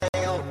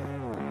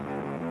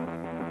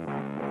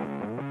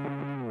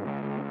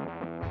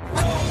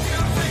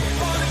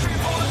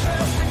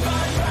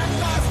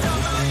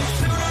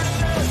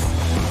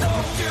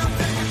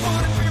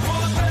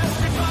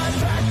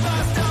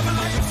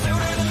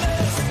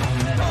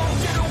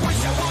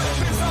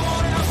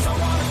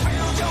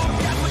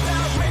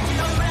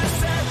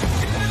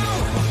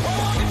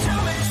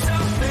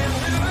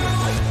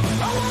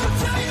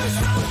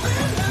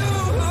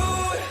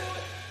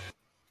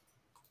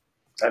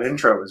That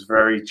intro was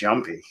very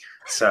jumpy.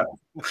 So,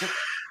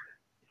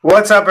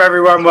 what's up,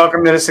 everyone?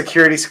 Welcome to the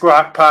Security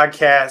Squawk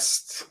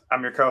podcast.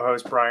 I'm your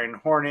co-host, Brian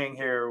Horning,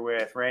 here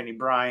with Randy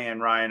Bryan,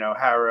 Ryan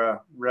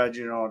O'Hara,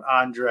 Reginald,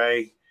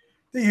 Andre,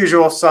 the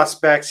usual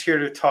suspects, here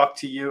to talk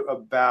to you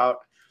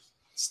about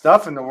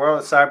stuff in the world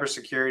of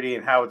cybersecurity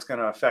and how it's going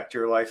to affect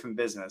your life and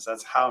business.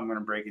 That's how I'm going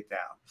to break it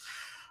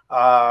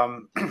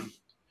down.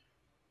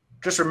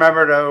 Just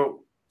remember to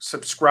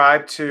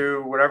subscribe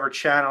to whatever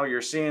channel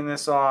you're seeing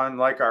this on,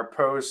 like our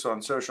posts on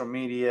social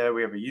media.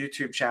 We have a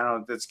YouTube channel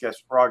that this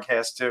gets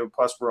broadcast to,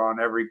 plus we're on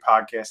every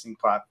podcasting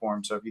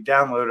platform. So if you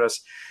download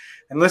us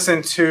and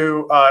listen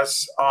to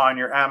us on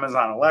your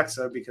Amazon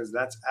Alexa, because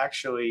that's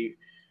actually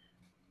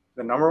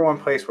the number one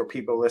place where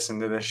people listen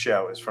to this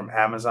show is from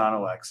Amazon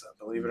Alexa.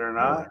 Believe it or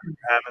not,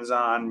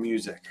 Amazon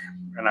Music.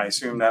 And I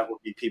assume that will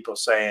be people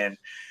saying,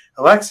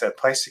 Alexa,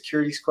 play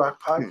Security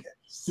Squawk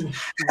podcast.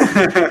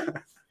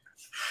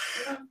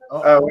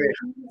 Oh, wait.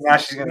 Now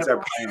she's going to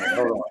start playing it.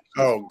 Hold on.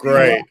 Oh,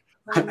 great.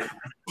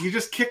 You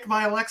just kicked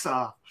my Alexa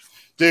off.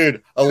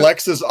 Dude,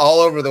 Alexas all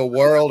over the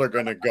world are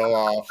going to go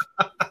off.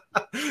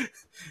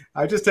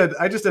 I just had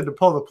to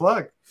pull the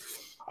plug.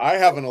 I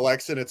have an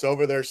Alexa, and it's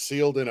over there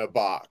sealed in a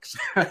box.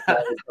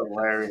 That is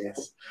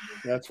hilarious.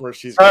 That's where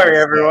she's Sorry,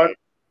 everyone.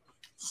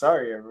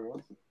 Sorry,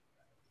 everyone.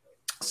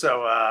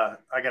 So I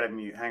got to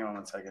mute. Hang on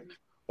one second.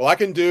 Well, I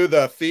can do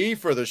the fee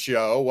for the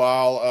show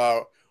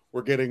while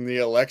we're getting the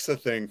Alexa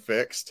thing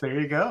fixed. There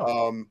you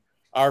go.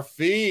 Our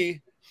fee,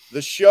 the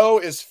show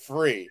is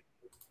free.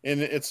 And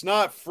it's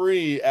not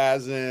free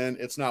as in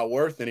it's not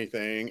worth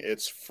anything.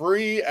 It's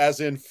free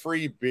as in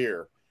free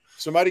beer.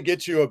 Somebody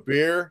gets you a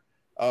beer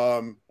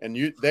and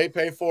they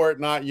pay for it,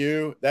 not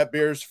you. That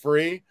beer's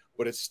free,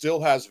 but it still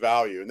has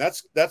value. And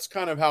that's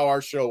kind of how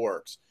our show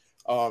works.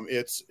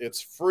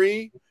 It's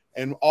free,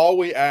 and all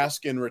we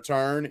ask in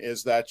return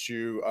is that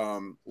you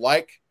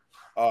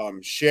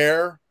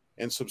share,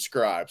 and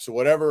subscribe. So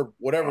whatever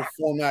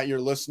format you're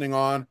listening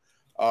on,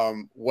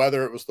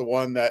 whether it was the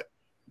one that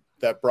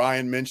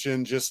Brian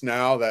mentioned just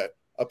now that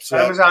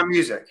upset Amazon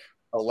Music,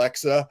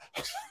 Alexa,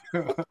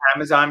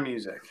 Amazon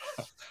Music,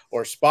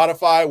 or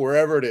Spotify,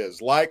 wherever it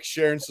is, like,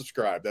 share, and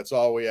subscribe. That's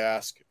all we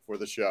ask for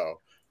the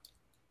show.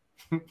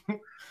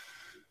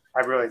 I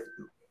really.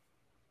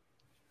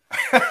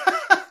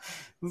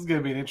 This is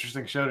going to be an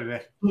interesting show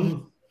today.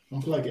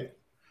 Unplug it.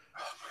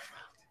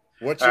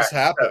 What just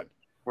happened?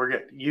 We're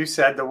good. You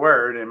said the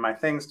word, and my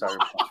thing started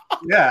playing.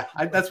 Yeah,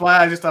 that's why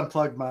I just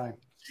unplugged mine.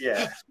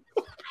 Yeah.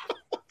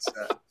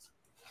 So,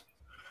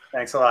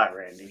 thanks a lot,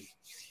 Randy.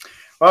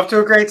 Well, off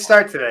to a great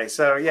start today.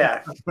 So,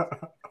 yeah,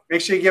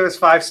 make sure you give us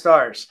 5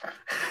 stars.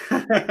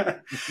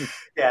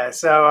 Yeah.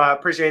 So,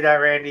 appreciate that,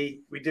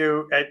 Randy. We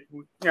do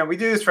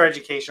this for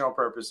educational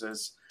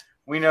purposes.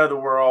 We know the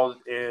world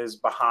is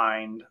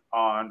behind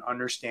on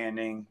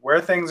understanding where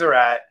things are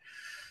at.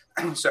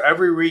 So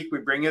every week we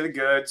bring you the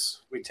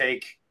goods. We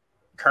take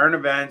current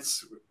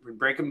events, we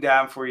break them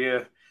down for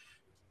you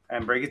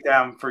and break it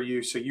down for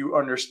you so you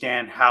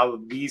understand how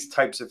these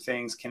types of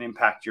things can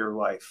impact your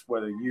life,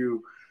 whether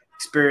you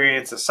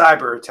experience a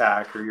cyber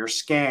attack or you're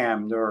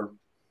scammed or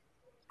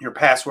your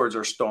passwords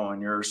are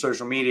stolen, your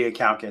social media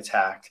account gets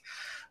hacked.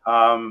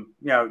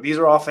 These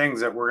are all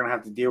things that we're going to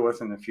have to deal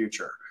with in the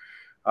future.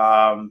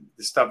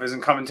 This stuff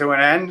isn't coming to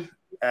an end,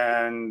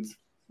 and,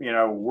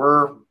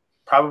 we're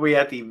probably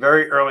at the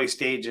very early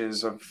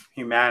stages of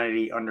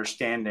humanity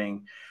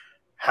understanding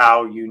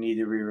how you need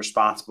to be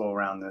responsible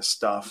around this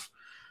stuff.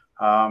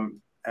 We're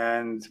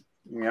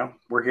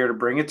here to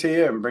bring it to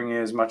you and bring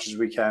you as much as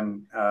we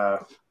can,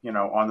 on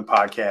the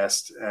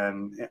podcast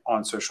and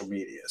on social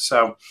media.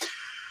 So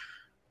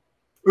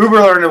Uber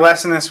learned a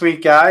lesson this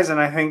week, guys, and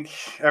I think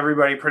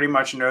everybody pretty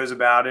much knows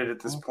about it at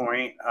this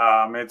point.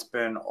 It's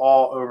been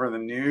all over the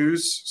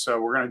news. So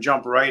we're going to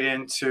jump right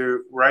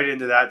into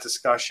that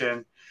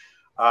discussion.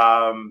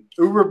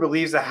 Uber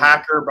believes the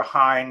hacker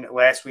behind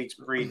last week's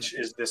breach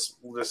is this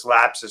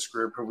Lapsus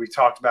group, who we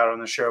talked about on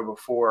the show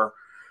before.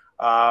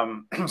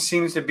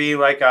 Seems to be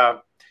like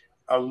a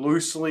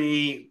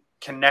loosely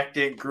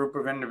connected group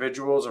of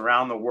individuals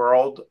around the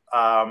world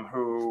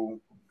who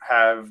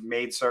have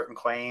made certain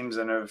claims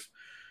and have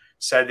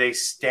said they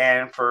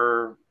stand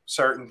for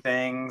certain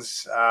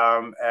things,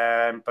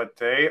 but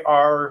they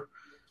are,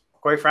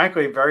 quite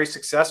frankly, very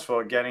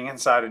successful at getting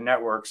inside of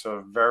networks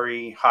of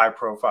very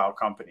high-profile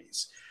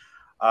companies.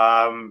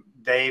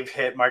 They've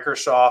hit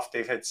Microsoft,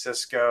 they've hit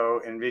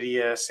Cisco,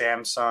 NVIDIA,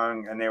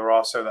 Samsung, and they were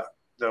also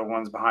the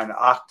ones behind the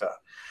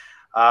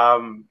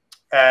Okta.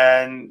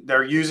 And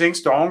they're using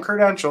stolen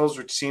credentials,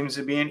 which seems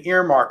to be an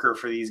earmarker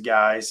for these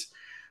guys,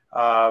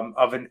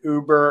 of an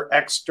Uber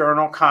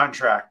external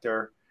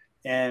contractor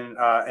in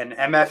an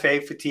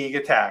MFA fatigue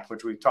attack,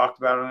 which we've talked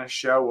about on this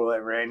show. We'll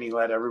let Randy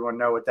let everyone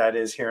know what that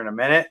is here in a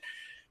minute.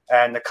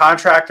 And the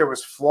contractor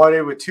was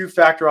flooded with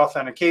 2-factor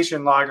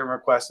authentication login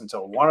requests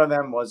until one of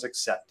them was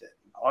accepted.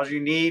 All you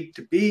need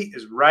to be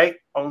is right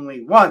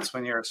only once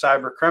when you're a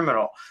cyber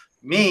criminal.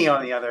 Me,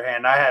 on the other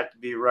hand, I had to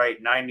be right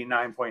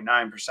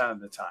 99.9% of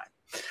the time.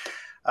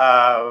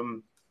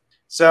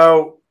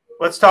 So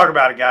let's talk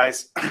about it,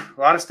 guys. A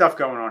lot of stuff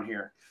going on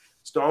here.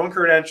 Stolen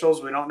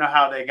credentials. We don't know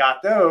how they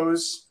got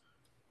those,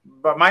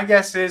 but my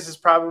guess is it's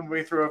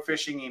probably through a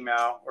phishing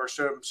email or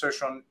some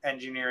social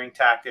engineering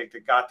tactic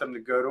that got them to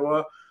go to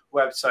a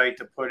website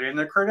to put in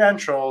the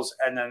credentials,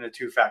 and then the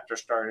two-factor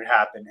started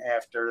happening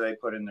after they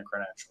put in the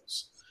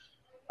credentials.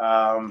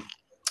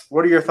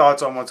 What are your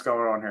thoughts on what's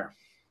going on here?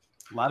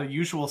 A lot of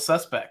usual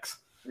suspects.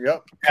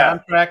 Yep.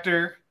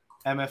 Contractor,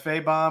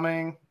 MFA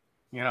bombing,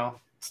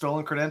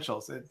 stolen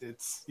credentials.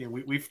 It's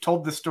we've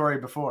told this story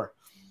before.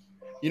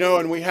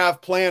 And we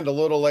have planned a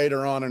little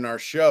later on in our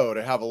show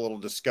to have a little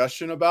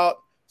discussion about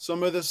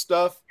some of this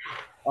stuff.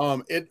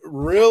 It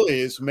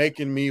really is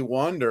making me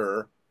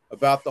wonder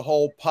about the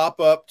whole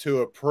pop-up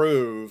to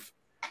approve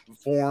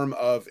form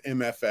of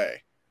MFA.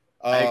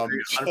 I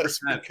agree 100%. Just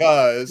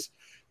because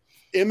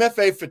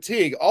MFA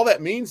fatigue, all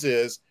that means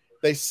is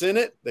they sent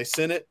it.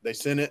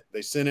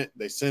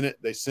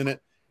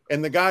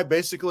 And the guy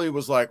basically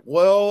was like,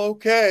 well,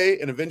 okay.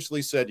 And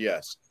eventually said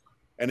yes.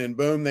 And then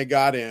boom, they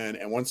got in.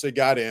 And once they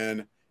got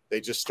in,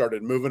 they just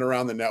started moving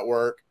around the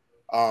network.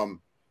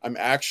 I'm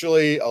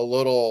actually a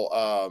little,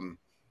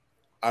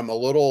 I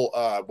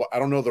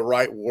don't know the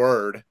right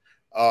word,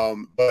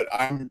 but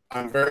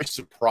I'm very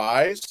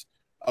surprised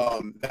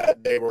that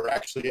they were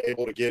actually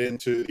able to get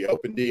into the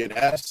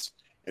OpenDNS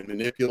and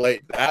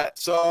manipulate that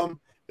some.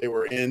 They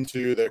were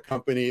into their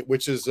company,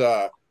 which is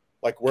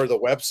like where the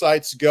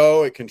websites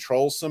go. It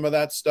controls some of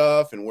that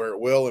stuff and where it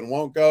will and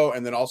won't go.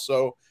 And then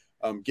also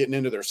getting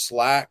into their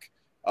Slack,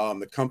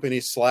 the company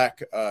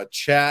Slack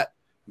chat,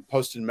 and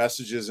posting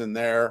messages in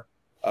there.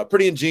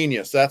 Pretty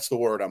ingenious. That's the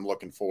word I'm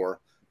looking for.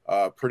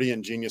 Pretty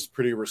ingenious,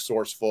 pretty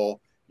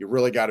resourceful. You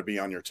really got to be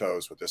on your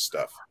toes with this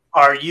stuff.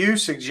 Are you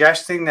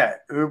suggesting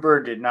that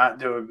Uber did not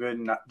do a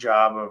good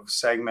job of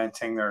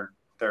segmenting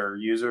their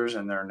users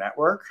and their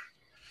network?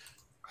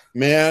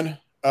 Man,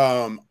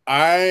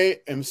 I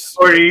am.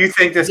 Or do you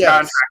think this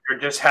contractor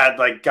just had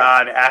like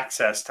God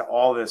access to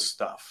all this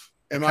stuff?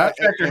 Am I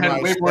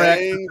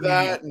saying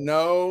that?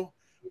 No,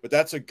 but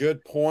that's a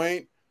good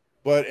point.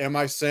 But am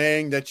I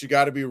saying that you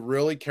got to be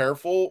really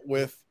careful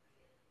with?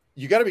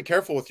 You got to be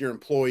careful with your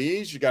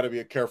employees. You got to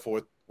be careful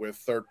with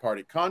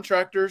third-party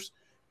contractors.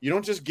 You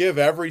don't just give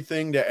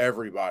everything to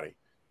everybody.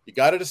 You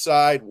got to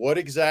decide what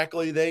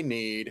exactly they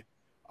need.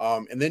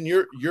 And then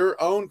your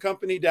own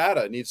company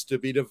data needs to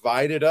be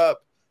divided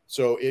up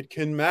so it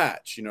can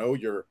match,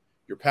 your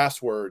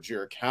passwords,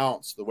 your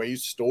accounts, the way you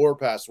store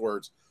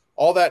passwords,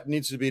 all that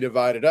needs to be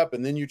divided up.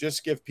 And then you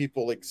just give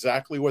people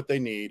exactly what they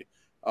need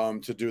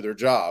to do their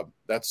job.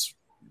 That's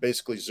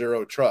basically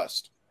zero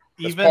trust.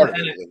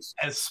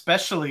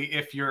 Especially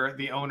if you're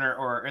the owner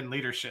or in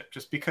leadership.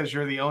 Just because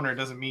you're the owner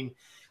doesn't mean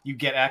you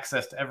get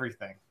access to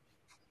everything.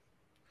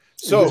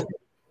 So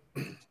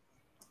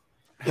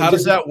how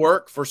does that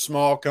work for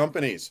small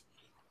companies?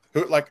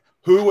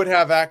 Who would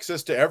have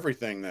access to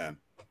everything then?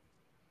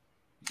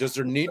 Does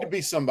there need to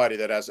be somebody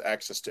that has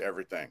access to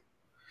everything?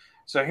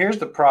 So here's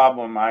the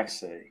problem I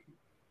see.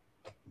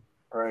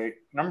 Right.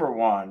 Number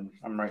one,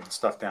 I'm writing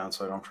stuff down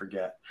so I don't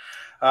forget.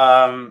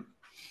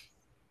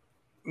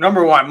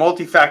 Number one,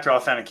 multi-factor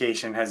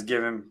authentication has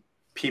given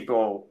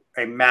people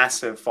a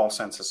massive false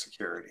sense of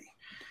security.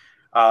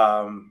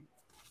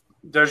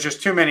 There's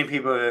just too many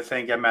people that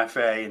think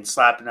MFA and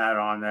slapping that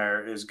on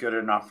there is good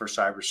enough for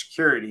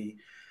cybersecurity,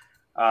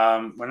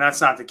 when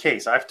that's not the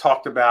case. I've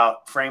talked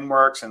about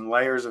frameworks and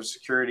layers of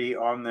security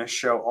on this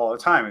show all the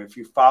time. If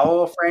you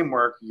follow a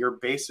framework, you're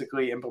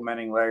basically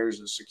implementing layers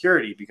of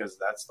security because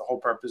that's the whole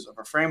purpose of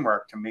a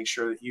framework, to make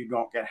sure that you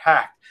don't get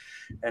hacked.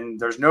 And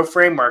there's no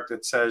framework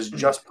that says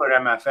just put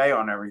MFA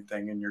on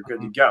everything and you're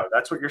good to go.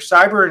 That's what your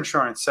cyber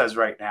insurance says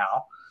right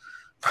now.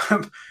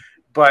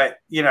 But,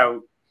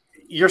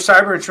 your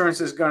cyber insurance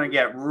is going to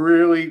get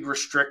really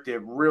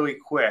restrictive really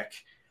quick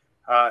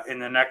in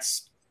the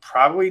next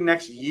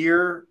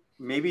year,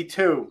 maybe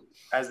two,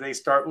 as they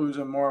start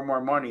losing more and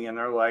more money. And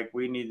they're like,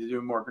 we need to do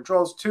more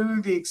controls,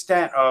 to the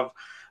extent of,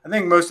 I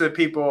think most of the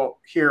people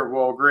here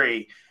will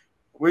agree,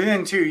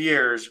 within 2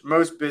 years,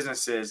 most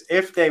businesses,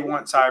 if they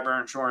want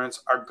cyber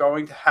insurance, are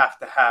going to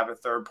have a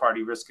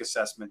third-party risk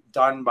assessment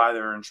done by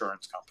their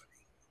insurance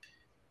company.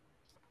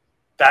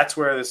 That's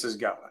where this is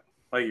going.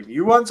 Like, if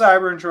you want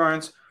cyber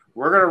insurance,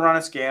 we're going to run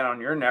a scan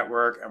on your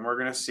network, and we're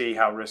going to see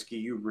how risky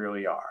you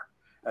really are.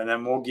 And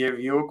then we'll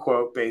give you a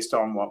quote based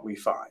on what we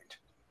find.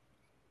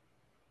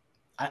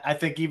 I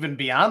think even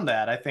beyond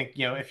that, I think,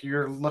 if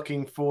you're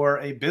looking for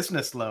a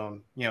business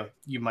loan,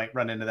 you might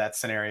run into that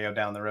scenario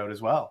down the road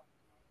as well.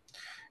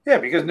 Yeah,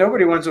 because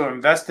nobody wants to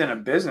invest in a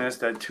business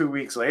that 2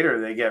 weeks later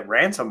they get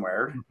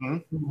ransomware.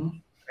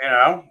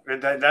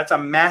 That's a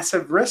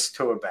massive risk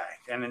to a bank,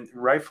 and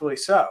rightfully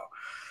so.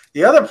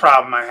 The other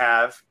problem I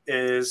have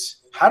is,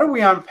 how do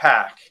we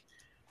unpack?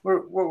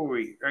 What were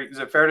we? Is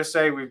it fair to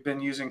say we've been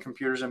using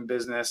computers in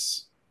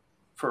business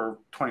for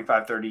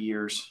 25, 30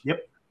 years?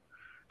 Yep.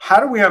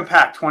 How do we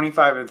unpack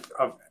 25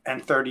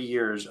 and 30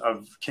 years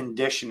of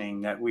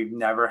conditioning that we've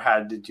never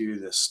had to do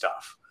this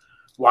stuff?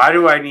 Why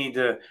do I need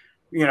to,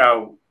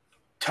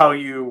 tell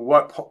you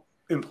what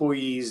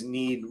employees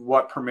need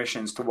what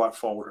permissions to what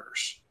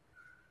folders,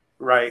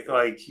 right?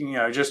 Like,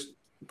 just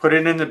put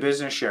it in the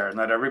business share and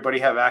let everybody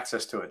have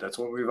access to it. That's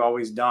what we've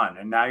always done.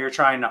 And now you're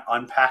trying to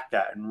unpack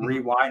that and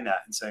rewind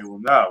that and say, well,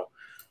 no,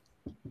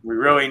 we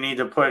really need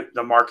to put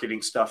the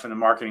marketing stuff in the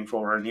marketing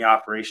folder and the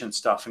operations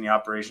stuff in the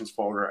operations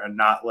folder, and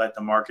not let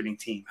the marketing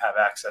team have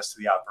access to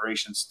the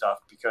operations stuff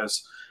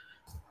because,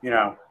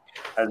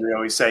 as we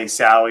always say,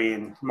 Sally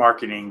in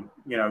marketing,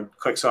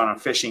 clicks on a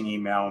phishing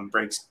email and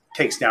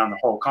takes down the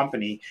whole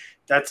company.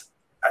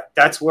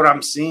 That's what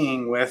I'm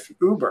seeing with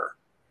Uber.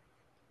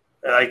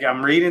 Like,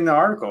 I'm reading the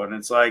article and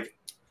it's like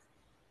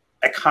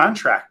an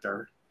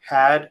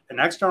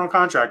external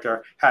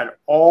contractor had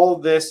all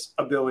this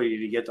ability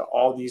to get to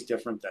all these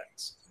different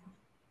things.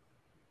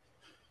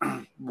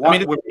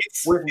 With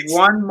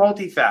one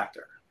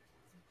multi-factor.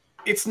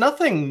 It's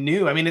nothing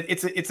new. I mean,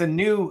 it's a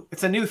new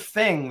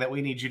thing that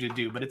we need you to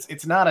do, but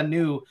it's not a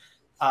new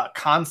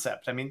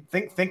concept. I mean,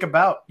 think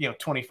about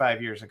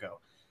 25 years ago.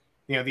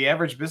 The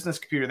average business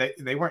computer,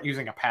 they weren't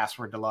using a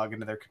password to log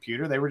into their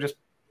computer. They were just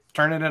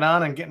turning it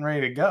on and getting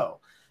ready to go.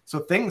 So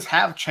things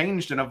have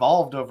changed and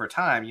evolved over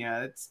time.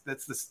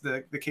 That's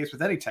the case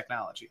with any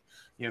technology.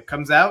 It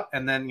comes out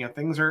and then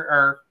things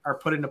are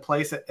put into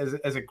place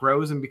as it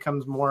grows and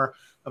becomes more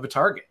of a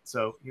target.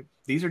 So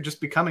these are just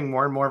becoming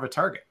more and more of a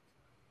target.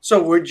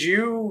 So do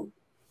you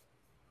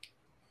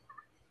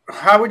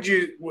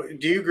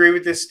agree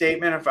with this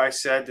statement if I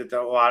said that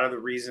a lot of the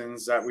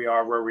reasons that we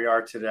are where we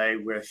are today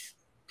with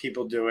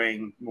people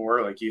doing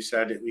more, like you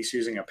said, at least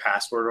using a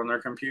password on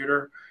their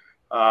computer,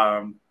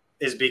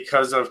 is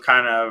because of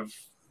kind of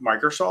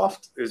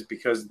Microsoft, is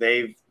because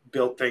they've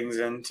built things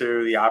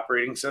into the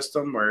operating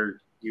system where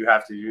you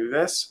have to do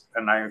this?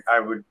 And I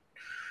would,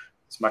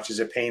 as much as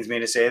it pains me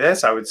to say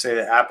this, I would say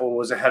that Apple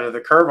was ahead of the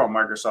curve on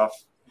Microsoft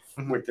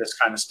with this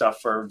kind of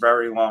stuff for a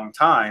very long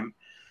time.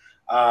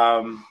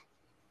 I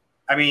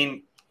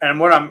mean, and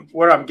what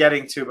I'm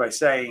getting to by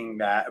saying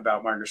that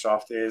about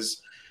Microsoft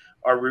is,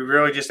 are we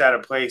really just at a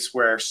place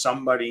where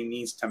somebody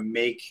needs to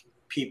make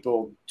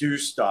people do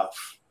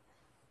stuff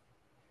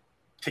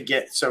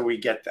so we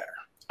get there?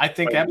 I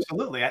think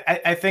absolutely.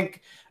 I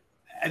think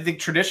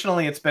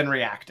traditionally it's been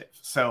reactive.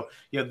 So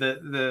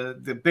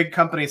the big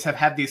companies have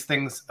had these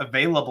things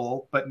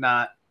available but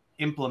not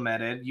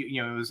implemented.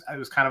 It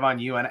was kind of on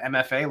you, and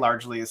MFA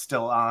largely is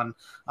still on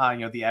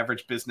the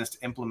average business to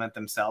implement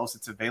themselves.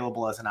 It's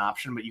available as an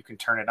option, but you can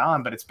turn it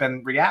on. But it's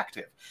been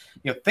reactive.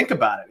 Think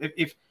about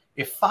it.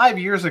 If 5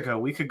 years ago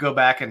we could go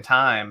back in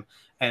time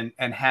and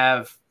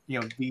have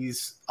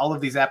all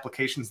of these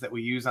applications that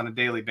we use on a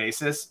daily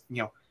basis,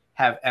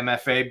 have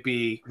MFA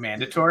be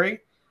mandatory.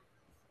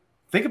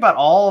 Think about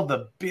all of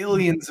the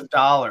billions of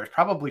dollars,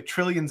 probably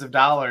trillions of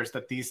dollars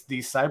that these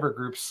cyber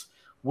groups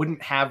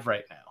wouldn't have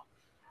right now.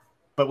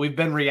 But we've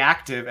been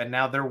reactive, and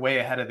now they're way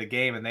ahead of the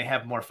game, and they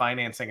have more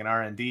financing and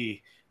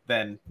R&D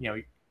than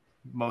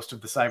most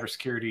of the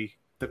cybersecurity,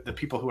 the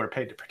people who are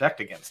paid to protect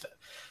against it.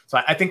 So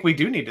I think we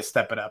do need to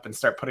step it up and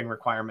start putting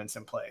requirements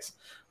in place.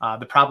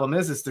 The problem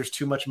is there's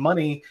too much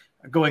money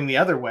going the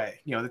other way.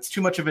 It's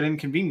too much of an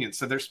inconvenience.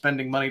 So they're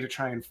spending money to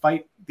try and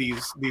fight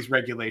these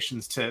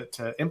regulations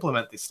to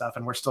implement this stuff,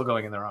 and we're still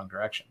going in the wrong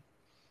direction.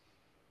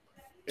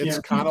 It's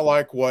kind of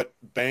like what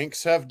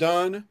banks have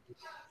done.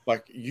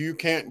 Like, you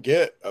can't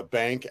get a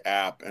bank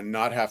app and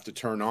not have to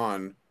turn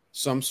on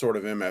some sort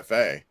of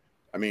MFA.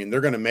 I mean,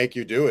 they're going to make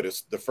you do it.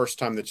 It's the first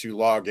time that you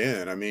log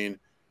in. I mean,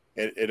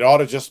 it ought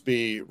to just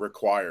be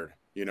required,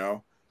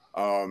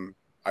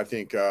 I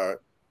think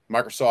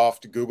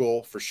Microsoft,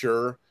 Google, for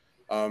sure,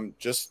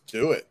 just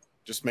do it.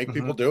 Just make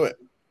people do it.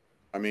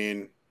 I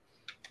mean,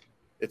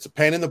 it's a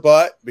pain in the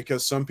butt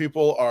because some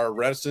people are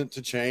reticent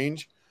to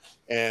change,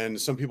 and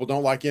some people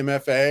don't like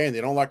MFA and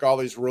they don't like all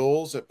these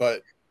rules,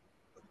 but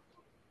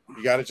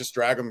you got to just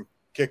drag them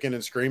kicking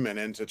and screaming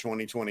into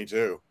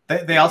 2022.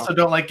 They also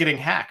don't like getting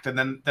hacked, and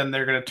then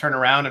they're going to turn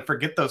around and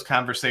forget those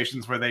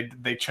conversations where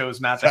they chose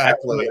not to hack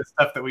the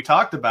stuff that we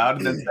talked about,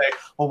 and then say,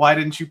 well, why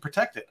didn't you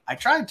protect it? I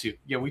tried to.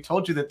 We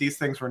told you that these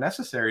things were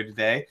necessary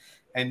today,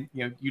 and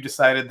you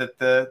decided that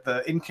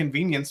the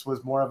inconvenience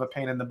was more of a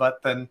pain in the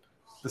butt than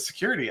the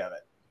security of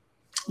it.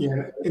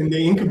 Yeah, and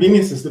the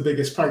inconvenience is the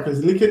biggest part,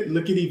 because look at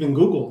even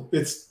Google.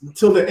 It's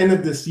till the end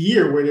of this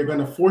year where they're going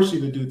to force you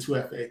to do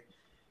 2FA.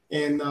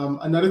 And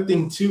another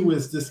thing, too,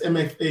 is this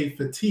MFA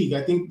fatigue.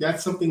 I think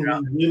that's something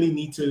we really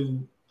need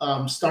to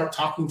start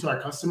talking to our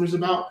customers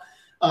about.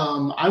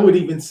 I would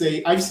even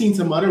say I've seen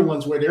some other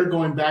ones where they're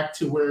going back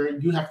to where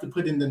you have to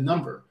put in the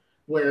number,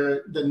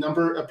 where the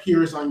number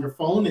appears on your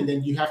phone, and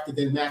then you have to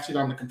then match it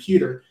on the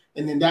computer.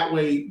 And then that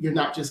way you're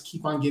not just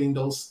keep on getting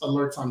those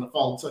alerts on the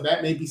phone. So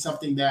that may be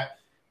something that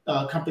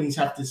companies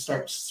have to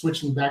start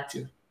switching back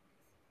to.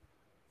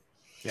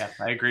 Yeah,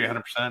 I agree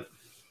 100%.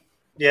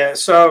 Yeah,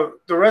 so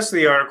the rest of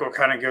the article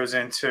kind of goes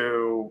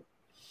into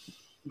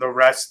the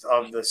rest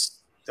of the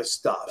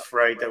stuff,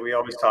 right, that we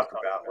always talk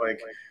about, like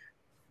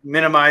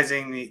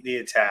minimizing the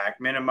attack,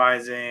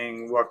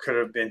 minimizing what could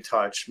have been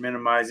touched,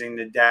 minimizing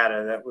the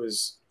data that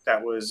was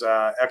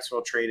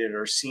exfiltrated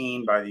or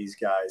seen by these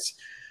guys.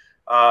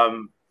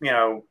 You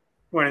know,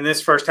 when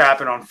this first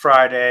happened on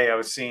Friday, I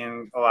was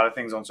seeing a lot of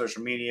things on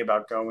social media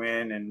about go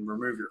in and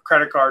remove your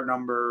credit card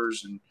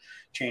numbers and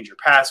change your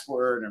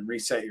password and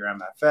reset your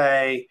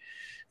MFA.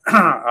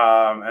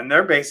 And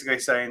they're basically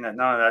saying that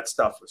none of that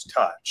stuff was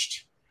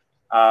touched.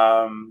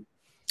 And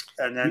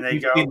then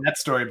We've seen that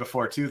story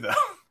before too, though.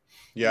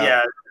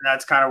 Yeah, and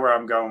that's kind of where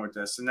I'm going with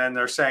this. And then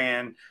they're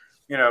saying,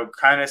 you know,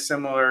 kind of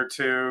similar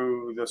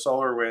to the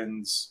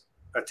SolarWinds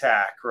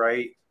attack,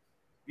 right?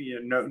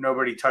 You know,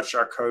 nobody touched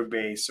our code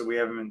base, so we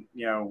haven't,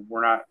 you know,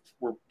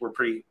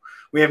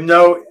 we have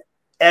no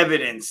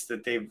evidence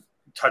that they've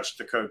touched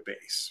the code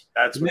base.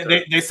 That's what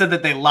they said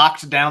that they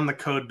locked down the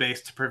code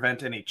base to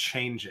prevent any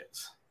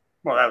changes.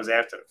 Well, that was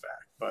after the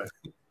fact, but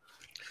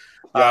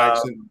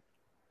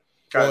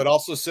well, it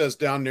also says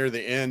down near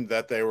the end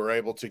that they were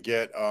able to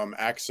get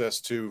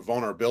access to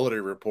vulnerability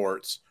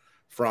reports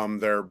from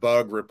their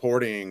bug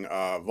reporting,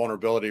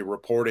 vulnerability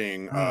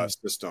reporting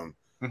system.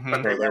 Mm-hmm.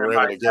 So they were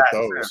able to get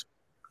those.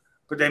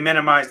 But they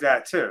minimized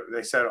that too.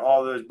 They said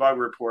all those bug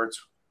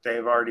reports,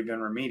 they've already been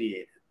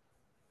remediated.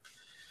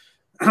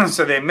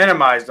 So they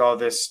minimized all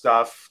this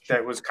stuff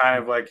that was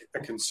kind of like a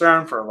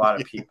concern for a lot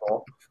of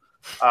people.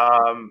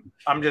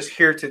 I'm just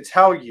here to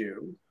tell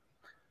you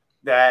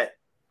that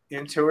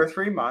in 2 or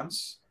 3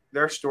 months,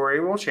 their story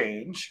will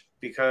change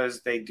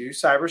because they do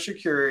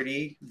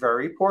cybersecurity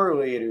very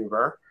poorly at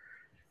Uber,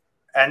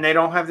 and they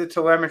don't have the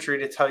telemetry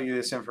to tell you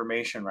this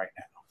information right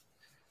now.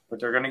 But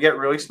they're going to get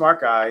really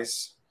smart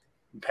guys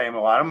and pay them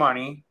a lot of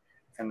money,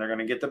 and they're going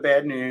to get the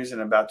bad news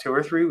in about 2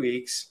 or 3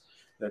 weeks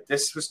that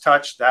this was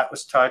touched, that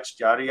was touched,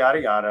 yada,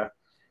 yada, yada.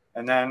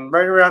 And then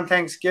right around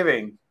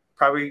Thanksgiving,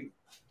 probably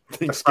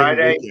the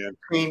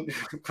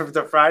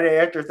Friday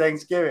after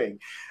Thanksgiving,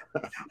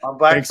 on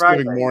Black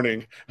Friday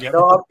morning,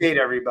 they'll update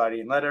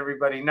everybody and let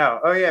everybody know.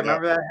 Oh yeah,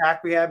 remember that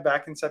hack we had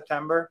back in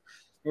September?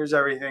 Here's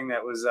everything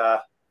that was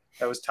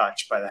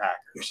touched by the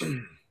hackers.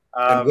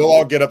 And we'll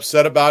all get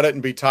upset about it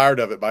and be tired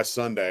of it by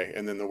Sunday,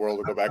 and then the world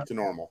will go back to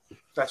normal.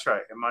 That's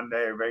right. And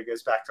Monday, everybody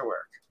goes back to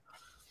work.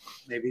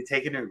 Maybe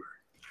take an Uber.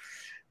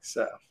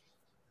 So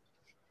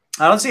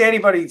I don't see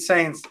anybody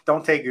saying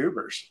don't take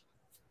Ubers.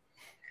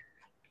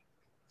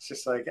 It's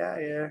just like,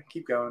 yeah,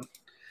 keep going.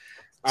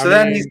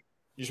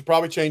 You should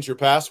probably change your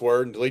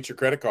password and delete your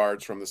credit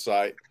cards from the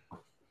site.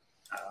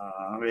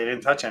 They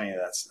didn't touch any of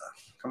that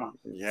stuff. Come on.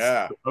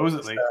 Yeah.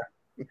 Supposedly.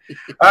 All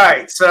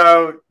right.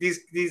 So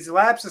these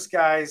Lapsus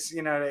guys,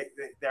 you know,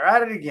 they're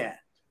at it again.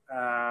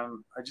 I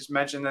just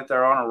mentioned that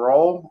they're on a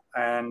roll,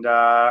 and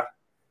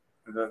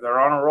they're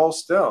on a roll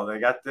still. They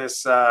got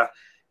this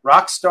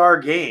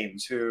Rockstar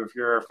Games, who, if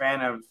you're a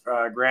fan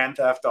of Grand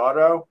Theft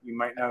Auto, you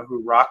might know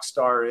who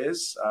Rockstar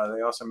is.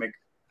 They also make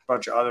a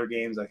bunch of other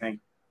games. I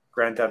think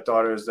Grand Theft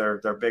Auto is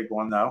their big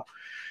one, though.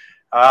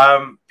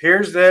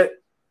 Appears that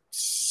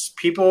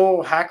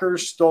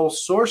hackers stole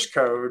source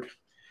code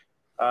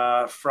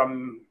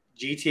from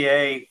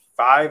GTA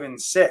 5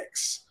 and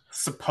 6.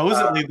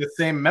 Supposedly the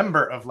same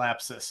member of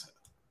Lapsus.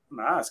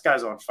 Nah, this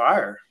guy's on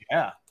fire.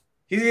 Yeah.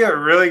 He's either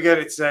really good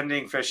at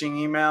sending phishing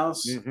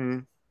emails, mm-hmm.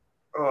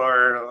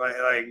 or like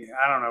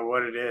I don't know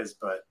what it is,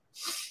 but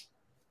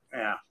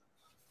yeah.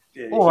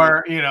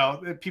 Or, you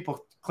know,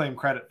 people claim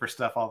credit for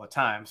stuff all the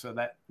time, so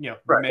that, you know,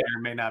 right. may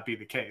or may not be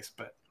the case,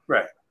 but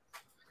right.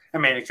 I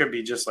mean, it could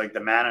be just like the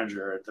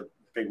manager at the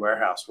big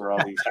warehouse where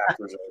all these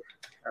hackers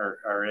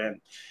are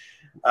in.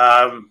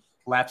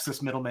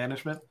 Lapsus middle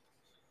management.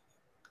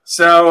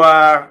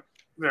 So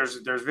there's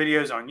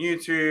videos on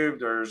YouTube,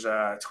 there's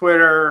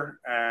Twitter,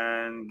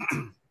 and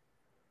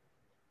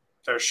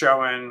they're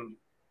showing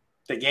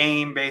the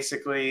game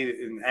basically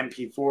in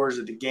MP4s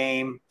of the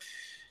game.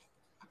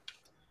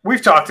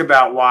 We've talked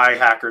about why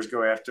hackers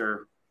go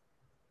after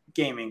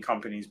gaming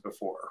companies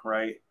before,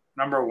 right?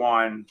 Number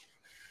one,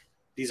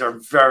 these are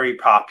very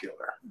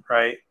popular,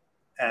 right?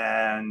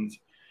 And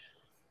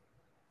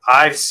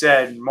I've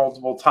said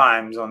multiple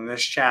times on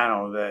this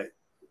channel that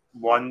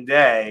one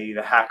day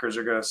the hackers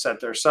are going to set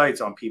their sights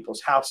on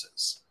people's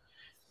houses.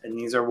 And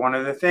these are one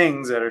of the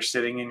things that are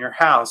sitting in your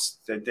house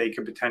that they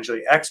could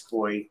potentially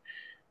exploit.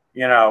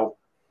 You know,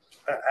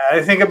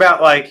 I think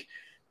about, like,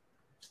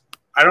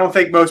 I don't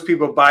think most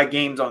people buy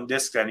games on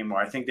discs anymore.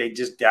 I think they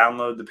just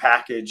download the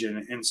package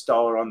and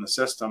install it on the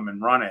system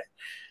and run it.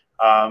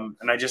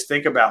 And I just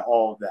think about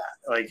all of that,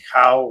 like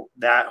how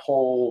that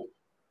whole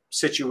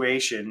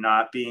situation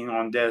not being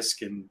on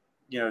disk and,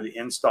 you know, the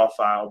install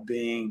file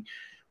being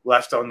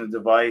left on the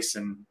device,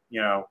 and, you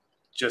know,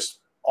 just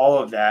all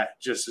of that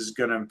just is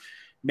going to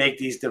make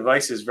these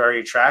devices very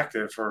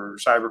attractive for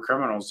cyber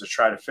criminals to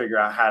try to figure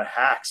out how to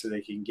hack so they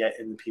can get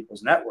into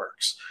people's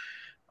networks.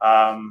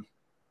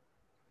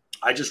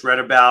 I just read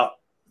about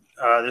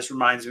this.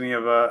 Reminds me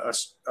of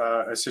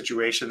a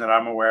situation that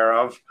I'm aware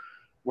of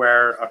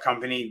where a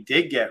company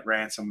did get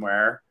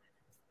ransomware,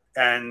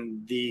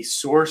 and the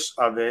source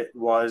of it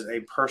was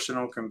a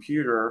personal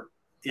computer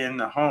in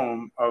the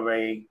home of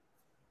a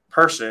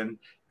person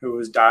who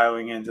was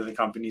dialing into the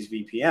company's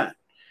VPN.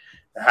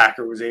 The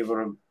hacker was able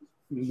to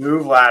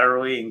move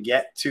laterally and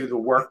get to the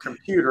work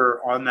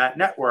computer on that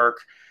network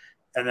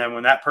And then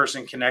when that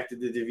person connected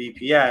to the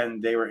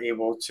VPN, they were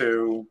able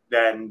to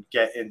then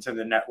get into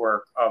the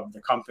network of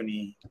the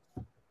company,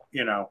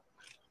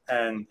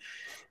 and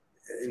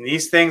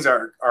these things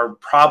are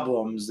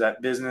problems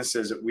that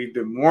businesses that we've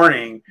been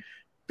warning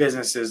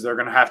businesses they're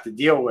going to have to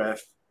deal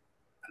with.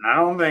 And I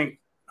don't think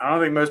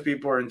most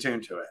people are in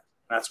tune to it.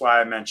 That's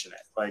why I mention it.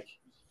 Like,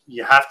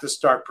 you have to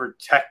start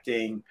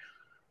protecting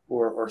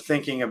or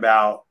thinking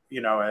about,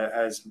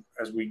 as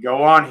we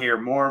go on here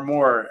more and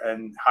more,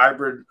 and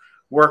hybrid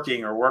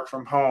working or work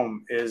from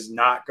home is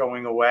not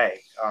going away.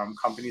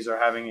 Companies are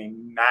having a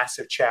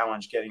massive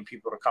challenge getting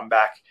people to come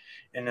back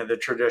into the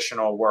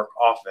traditional work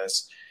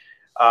office.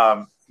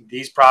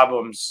 These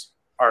problems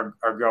are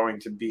going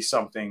to be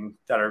something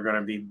that we're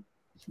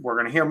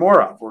going to hear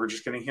more of. We're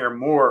just going to hear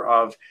more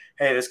of,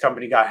 hey, this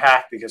company got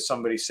hacked because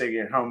somebody's sitting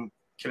at home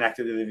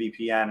connected to the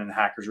VPN and the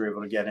hackers were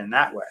able to get in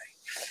that way.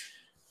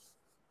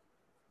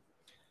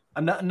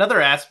 Another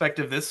aspect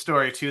of this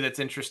story too that's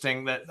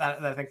interesting that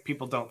I think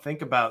people don't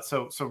think about.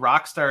 So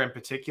Rockstar in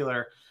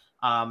particular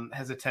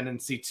has a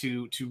tendency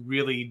to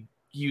really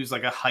use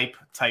like a hype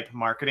type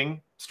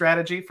marketing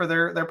strategy for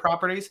their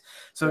properties.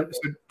 So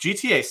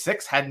GTA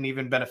 6 hadn't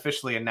even been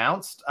officially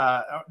announced.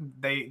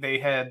 They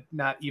had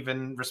not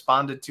even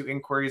responded to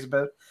inquiries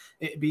about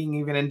it being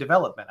even in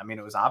development. I mean,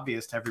 it was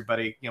obvious to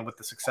everybody, with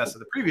the success of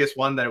the previous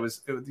one that it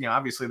was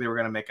obviously they were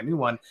going to make a new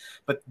one,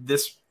 but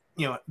this,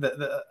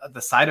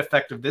 the side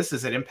effect of this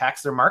is it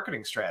impacts their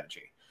marketing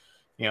strategy.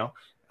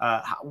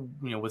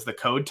 Was the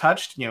code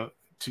touched?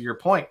 To your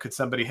point, could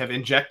somebody have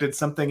injected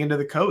something into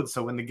the code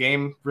so when the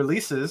game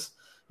releases,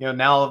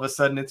 now all of a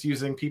sudden it's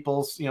using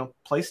people's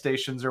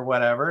PlayStations or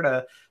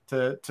whatever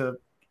to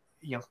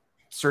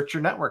search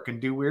your network and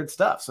do weird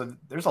stuff. So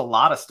there's a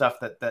lot of stuff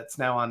that's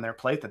now on their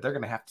plate that they're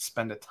going to have to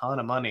spend a ton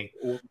of money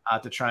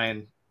to try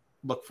and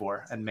look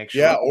for and make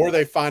sure. Yeah, or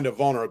they find a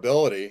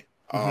vulnerability.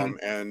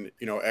 And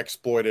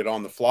exploit it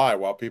on the fly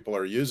while people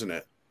are using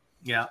it.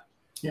 Yeah.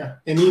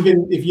 And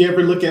even if you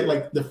ever look at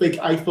like the fake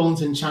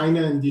iPhones in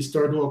China and these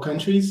third world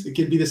countries, it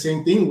could be the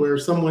same thing where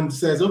someone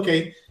says,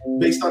 okay,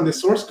 based on the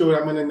source code,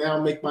 I'm going to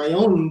now make my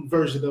own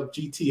version of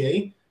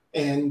GTA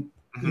and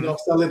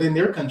sell it in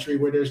their country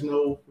where there's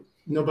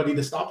nobody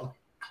to stop them.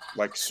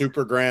 Like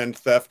Super Grand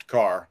Theft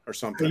Car or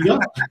something.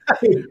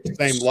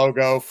 Same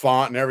logo,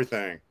 font, and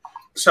everything.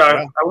 So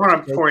I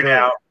want to point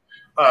out.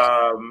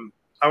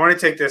 I want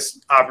to take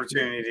this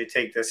opportunity to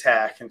take this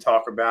hack and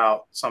talk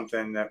about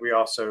something that we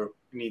also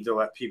need to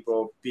let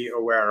people be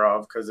aware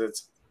of because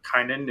it's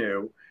kind of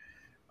new.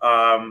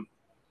 And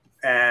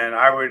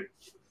I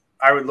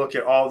would look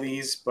at all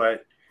these,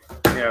 but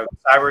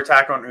cyber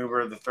attack on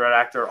Uber, the threat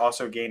actor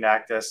also gained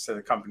access to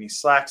the company's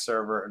Slack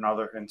server and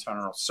other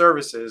internal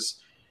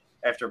services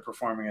after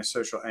performing a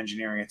social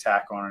engineering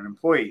attack on an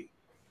employee.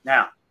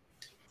 Now,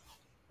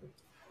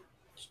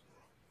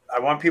 I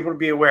want people to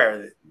be aware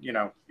that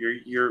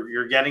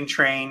you're getting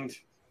trained,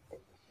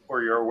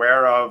 or you're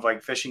aware of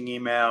like phishing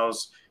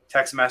emails,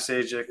 text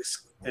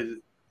messages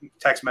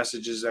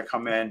that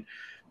come in.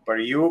 But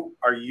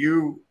are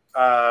you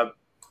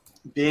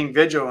being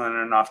vigilant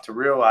enough to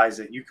realize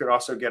that you could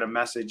also get a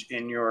message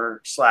in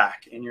your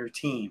Slack, in your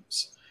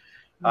Teams,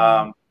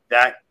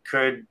 that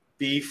could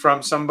be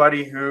from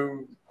somebody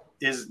who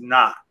is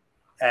not,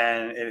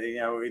 and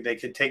they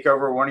could take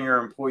over one of your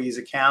employees'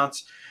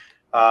 accounts.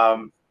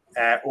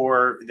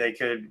 Or they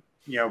could,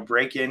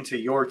 break into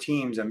your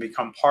Teams and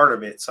become part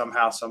of it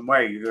somehow, some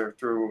way, either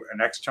through an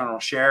external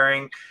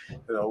sharing.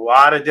 There's a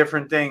lot of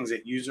different things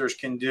that users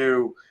can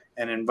do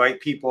and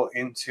invite people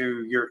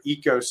into your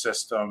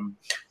ecosystem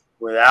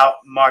without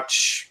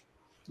much,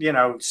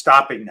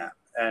 stopping them.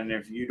 And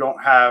if you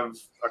don't have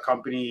a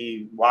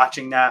company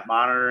watching that,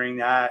 monitoring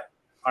that,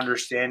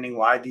 understanding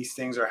why these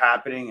things are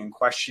happening and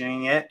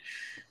questioning it,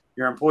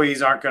 your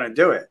employees aren't going to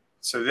do it.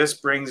 So this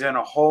brings in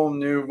a whole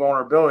new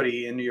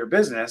vulnerability into your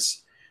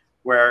business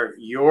where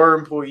your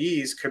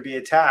employees could be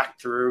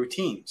attacked through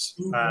Teams.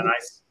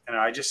 And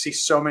I just see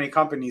so many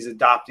companies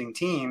adopting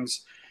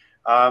Teams.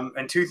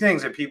 And two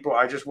things that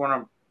I just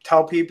want to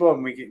tell people,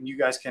 and you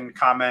guys can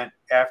comment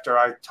after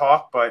I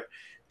talk, but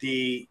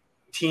the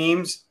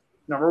Teams,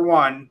 number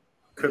one,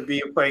 could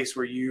be a place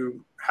where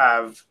you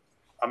have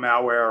a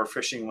malware or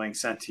phishing link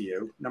sent to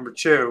you. Number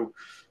two,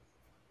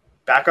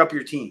 back up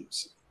your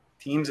Teams.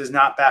 Teams is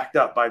not backed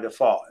up by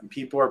default, and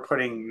people are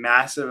putting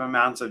massive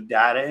amounts of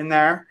data in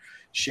there,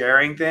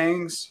 sharing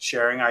things,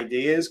 sharing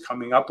ideas,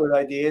 coming up with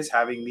ideas,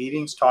 having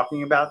meetings,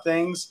 talking about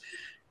things.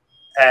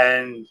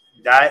 And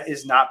that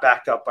is not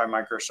backed up by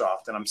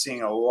Microsoft. And I'm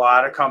seeing a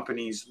lot of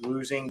companies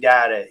losing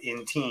data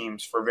in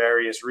Teams for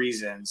various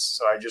reasons.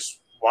 So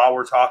while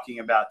we're talking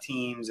about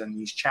Teams and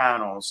these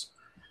channels,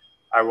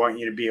 I want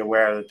you to be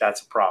aware that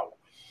that's a problem.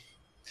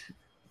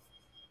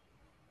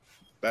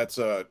 That's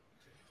a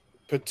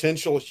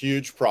potential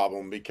huge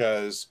problem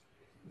because,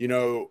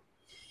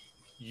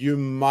 you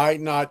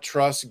might not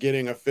trust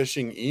getting a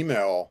phishing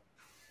email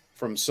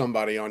from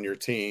somebody on your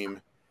team,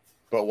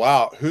 but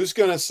wow, who's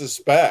going to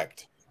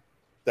suspect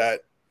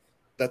that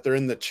they're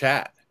in the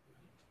chat?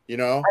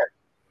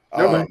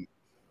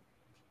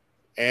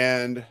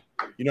 And,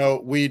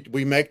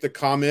 we make the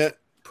comment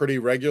pretty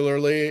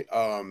regularly.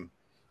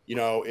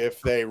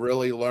 If they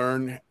really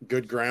learn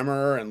good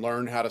grammar and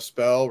learn how to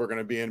spell, we're going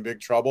to be in big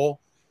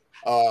trouble.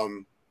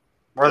 We're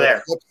there.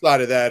 The flip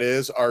side of that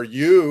is, are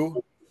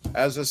you,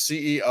 as a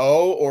CEO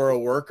or a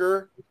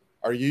worker,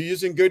 are you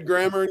using good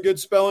grammar and good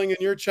spelling in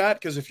your chat?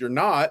 Because if you're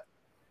not,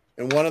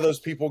 and one of those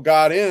people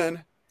got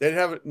in, they'd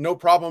have no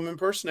problem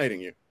impersonating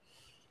you.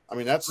 I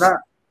mean, that's not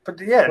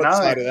only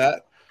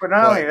that. But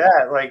not only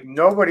that, like,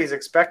 nobody's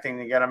expecting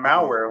to get a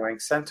malware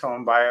link sent to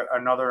them by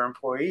another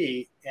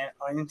employee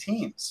in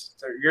Teams.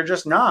 So you're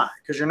just not,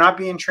 because you're not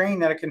being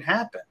trained that it can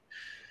happen.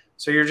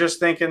 So you're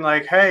just thinking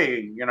like,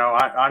 hey,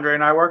 Andre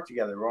and I work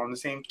together. We're on the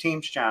same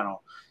Teams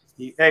channel.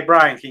 Hey,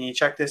 Brian, can you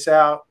check this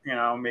out?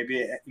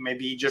 Maybe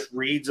he just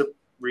reads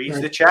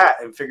the chat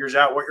and figures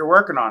out what you're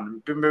working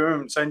on. Boom,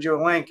 boom, sends you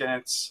a link, and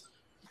it's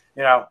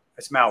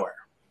malware.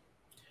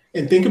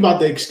 And think about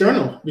the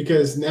external,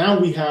 because now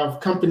we have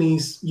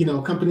companies,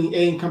 company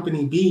A and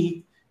company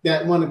B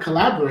that want to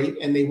collaborate,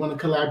 and they want to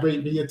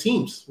collaborate via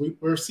Teams.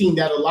 We're seeing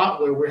that a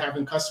lot, where we're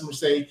having customers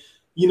say,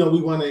 we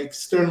want to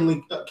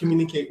externally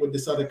communicate with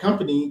this other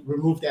company,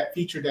 remove that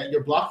feature that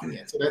you're blocking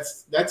it. So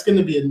that's going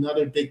to be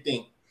another big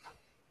thing.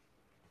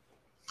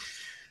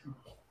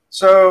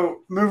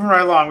 So moving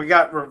right along, we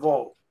got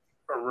Revolt.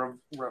 Am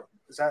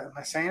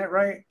I saying it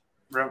right?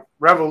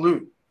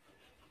 Revolut.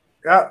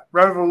 Yeah,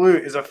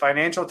 Revolut is a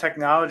financial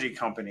technology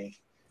company,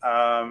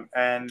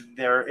 and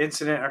their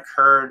incident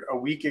occurred a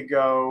week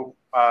ago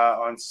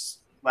on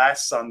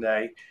last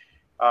Sunday,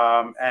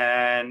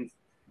 and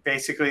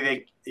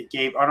basically it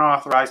gave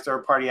unauthorized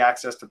third-party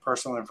access to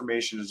personal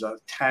information to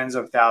tens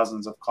of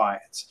thousands of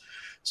clients.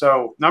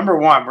 So number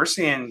one, we're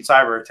seeing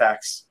cyber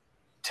attacks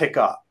tick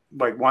up,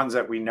 like ones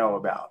that we know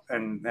about,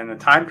 and the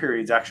time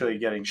period's actually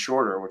getting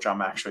shorter, which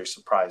I'm actually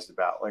surprised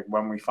about, like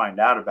when we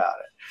find out about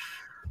it.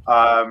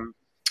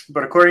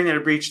 But according to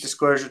the breach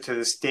disclosure to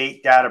the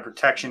State Data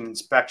Protection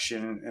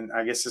Inspection, and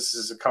I guess this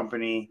is a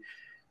company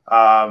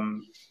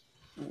in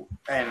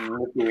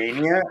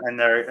Lithuania, and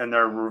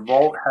their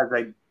Revolt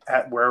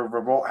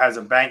has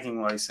a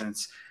banking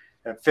license,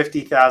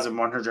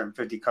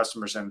 50,150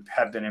 customers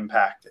have been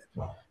impacted.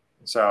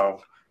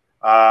 So,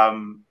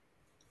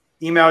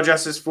 email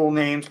addresses, full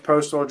names,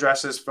 postal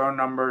addresses, phone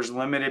numbers,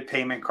 limited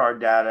payment card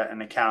data,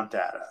 and account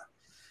data.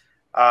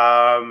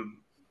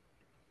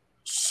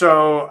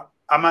 So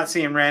I'm not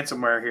seeing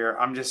ransomware here.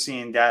 I'm just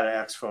seeing data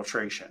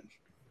exfiltration.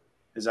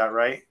 Is that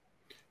right?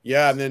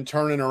 Yeah, and then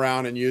turning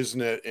around and using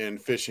it in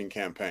phishing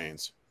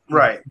campaigns.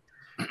 Right.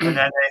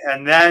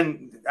 and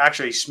then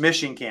actually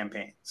smishing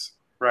campaigns,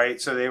 right?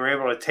 So they were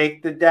able to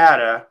take the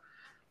data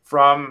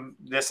from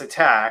this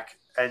attack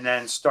and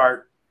then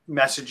start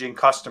messaging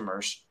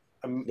customers.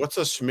 What's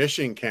a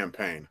smishing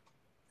campaign?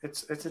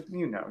 It's a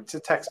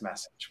text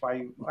message.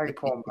 Why are you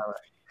pulling my leg?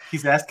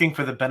 He's asking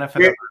for the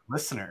benefit of our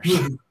listeners.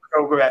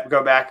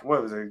 Go back.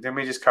 What was it? Didn't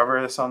we just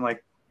cover this on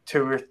like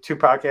one or two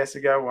podcasts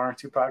ago?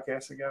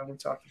 We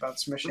talked about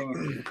smishing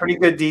in pretty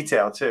good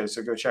detail too.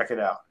 So go check it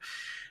out.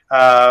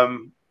 So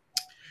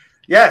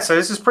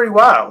this is pretty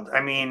wild.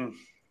 I mean,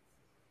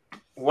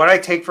 what I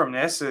take from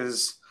this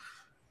is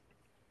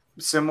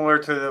similar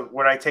to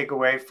what I take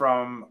away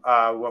from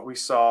what we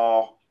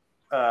saw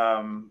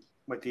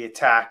with the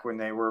attack, when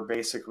they were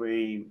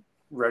basically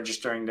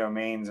registering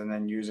domains and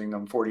then using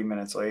them 40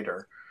 minutes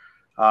later.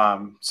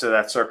 So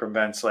that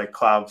circumvents like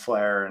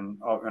Cloudflare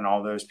and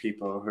all those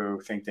people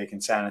who think they can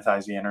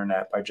sanitize the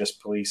internet by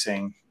just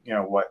policing,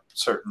 what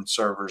certain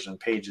servers and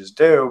pages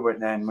do. But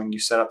then when you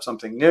set up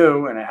something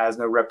new and it has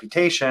no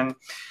reputation,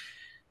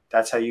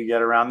 that's how you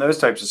get around those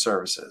types of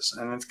services.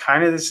 And it's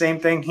kind of the same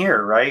thing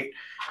here, right?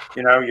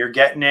 You're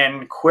getting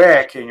in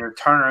quick and you're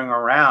turning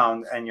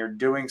around and you're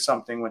doing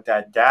something with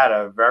that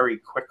data very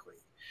quickly.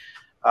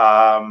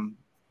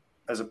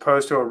 As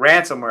opposed to a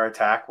ransomware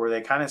attack where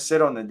they kind of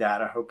sit on the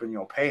data hoping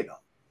you'll pay them.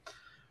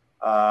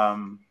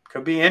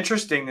 Could be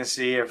interesting to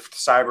see if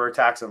cyber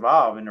attacks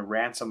evolve into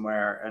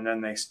ransomware, and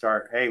then they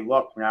start, hey,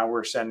 look, now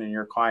we're sending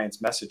your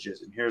clients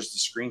messages and here's the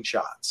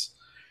screenshots,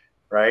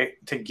 right?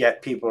 To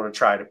get people to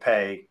try to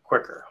pay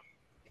quicker.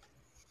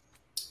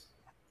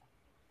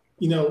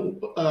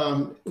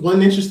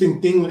 One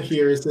interesting thing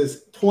here is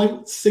this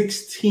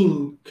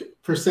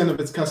 0.16%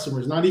 of its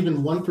customers, not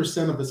even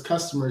 1% of its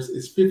customers,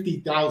 is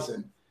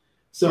 50,000.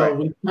 So right.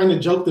 We kind of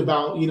joked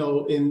about,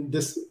 in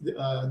this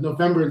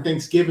November and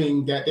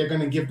Thanksgiving that they're going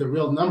to give the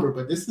real number,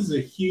 but this is a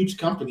huge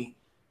company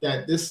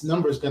that this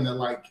number is going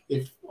to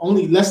if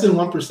only less than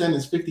 1%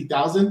 is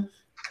 50,000,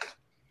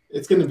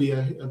 it's going to be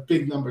a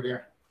big number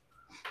there.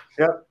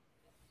 Yep.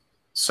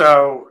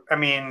 So, I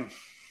mean,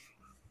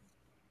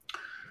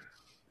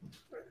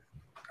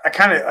 I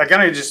kind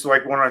of just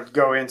want to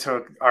go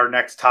into our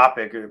next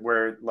topic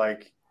where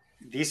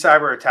these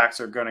cyber attacks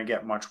are going to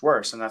get much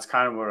worse. And that's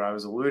kind of what I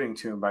was alluding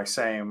to by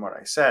saying what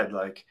I said.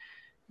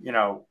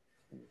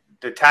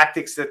 the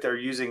tactics that they're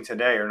using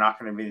today are not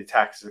going to be the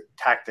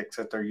tactics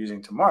that they're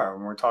using tomorrow.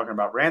 When we're talking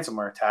about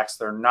ransomware attacks,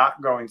 they're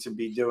not going to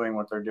be doing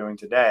what they're doing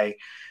today.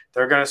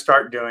 They're going to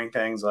start doing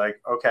things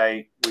like,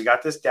 okay, we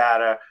got this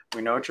data.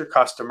 We know it's your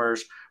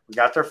customers. We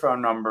got their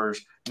phone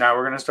numbers. Now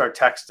we're going to start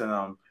texting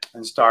them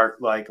and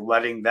start like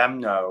letting them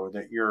know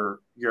that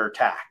you're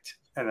attacked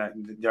and that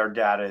their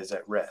data is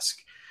at risk.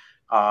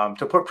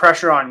 To put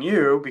pressure on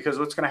you, because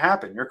what's going to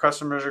happen? Your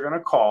customers are going to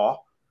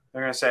call.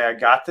 They're going to say, I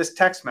got this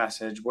text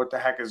message. What the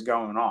heck is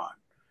going on?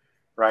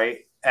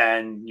 Right.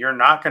 And you're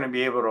not going to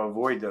be able to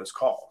avoid those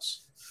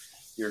calls.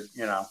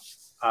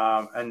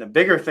 And the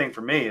bigger thing for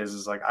me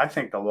is like, I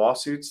think the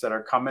lawsuits that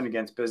are coming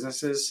against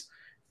businesses,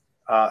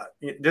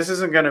 this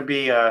isn't going to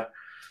be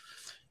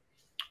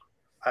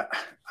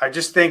I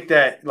just think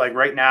that like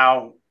right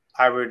now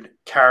I would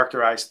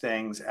characterize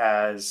things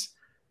as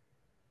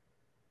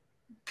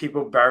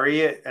people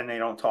bury it and they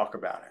don't talk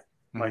about it.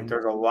 Mm-hmm. Like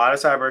there's a lot of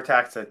cyber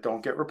attacks that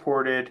don't get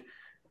reported,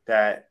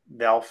 that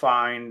they'll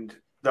find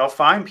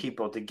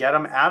people to get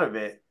them out of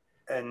it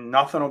and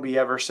nothing will be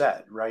ever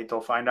said, right?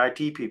 They'll find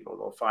IT people,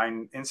 they'll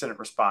find incident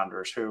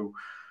responders who,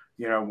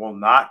 will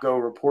not go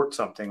report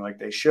something like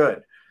they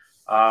should.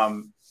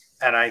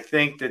 And I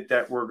think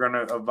that we're going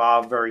to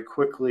evolve very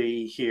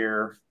quickly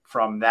here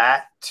from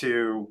that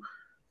to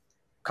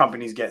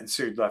companies getting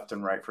sued left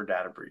and right for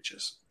data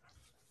breaches.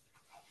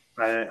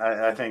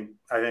 I think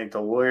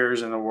the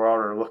lawyers in the world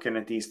are looking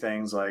at these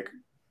things like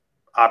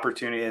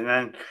opportunity, and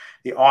then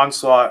the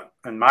onslaught,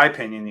 in my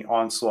opinion, the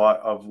onslaught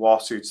of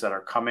lawsuits that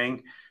are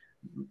coming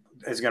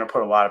is going to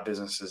put a lot of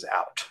businesses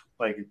out.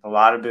 Like a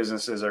lot of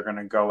businesses are going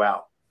to go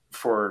out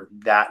for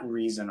that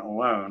reason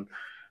alone.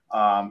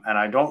 And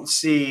I don't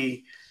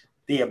see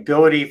the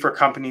ability for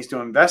companies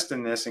to invest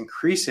in this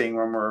increasing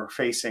when we're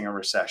facing a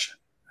recession.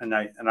 And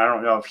I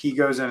don't know if he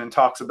goes in and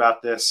talks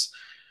about this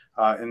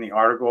in the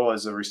article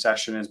as a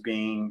recession as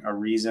being a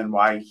reason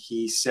why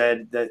he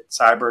said that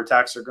cyber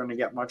attacks are going to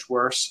get much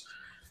worse.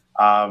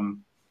 I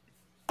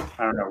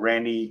don't know,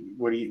 Randy,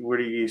 what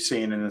are you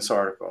seeing in this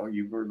article?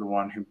 You were the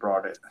one who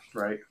brought it,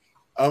 right?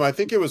 I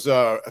think it was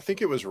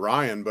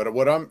Ryan, but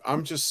what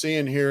I'm just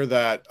seeing here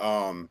that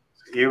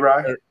you,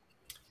 Ryan?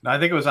 No, I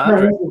think it was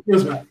Andre.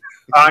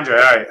 Andre,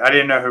 all right. I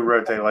didn't know who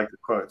wrote they like the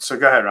quote. So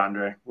go ahead,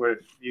 Andre. What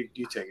you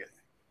take it?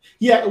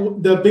 Yeah,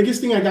 the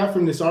biggest thing I got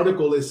from this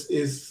article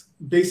is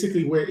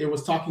basically where it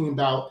was talking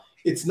about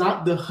it's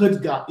not the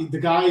hood guy, the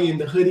guy in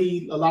the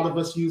hoodie. A lot of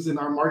us use in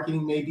our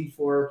marketing maybe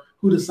for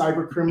who the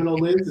cyber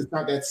criminal is. It's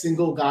not that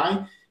single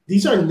guy.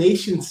 These are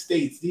nation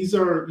states. These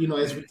are,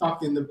 as we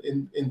talked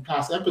in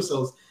past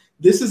episodes,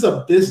 this is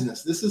a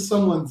business. This is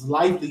someone's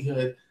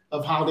livelihood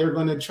of how they're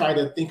going to try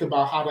to think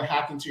about how to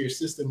hack into your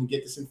system and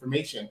get this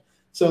information.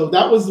 So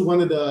that was one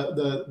of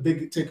the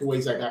big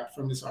takeaways I got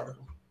from this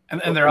article.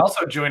 And they're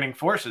also joining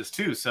forces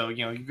too. So,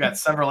 you've got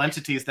several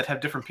entities that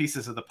have different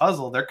pieces of the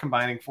puzzle. They're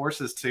combining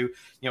forces to,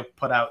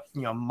 put out,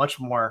 much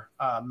more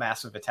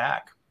massive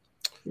attack.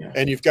 Yeah.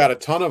 And you've got a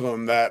ton of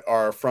them that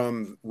are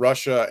from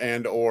Russia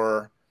and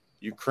or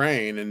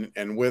Ukraine.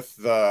 And with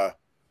the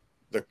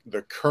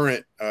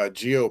current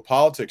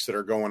geopolitics that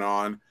are going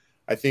on,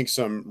 I think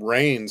some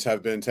reins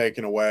have been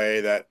taken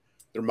away, that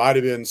there might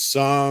have been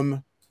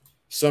some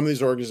of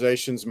these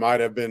organizations might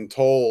have been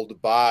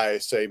told by,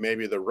 say,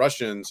 maybe the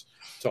Russians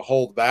to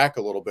hold back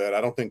a little bit. I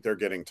don't think they're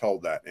getting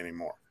told that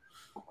anymore.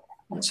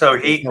 So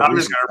I'm just going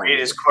to read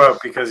his quote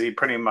because he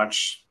pretty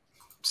much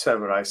said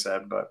what I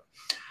said, but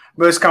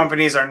most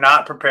companies are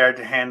not prepared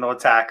to handle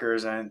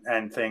attackers,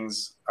 and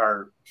things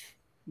are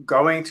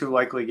going to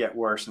likely get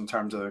worse in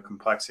terms of the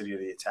complexity of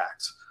the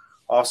attacks.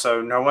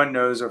 Also, no one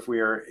knows if we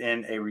are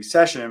in a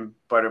recession,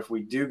 but if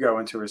we do go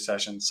into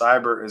recession,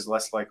 cyber is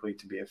less likely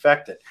to be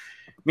affected.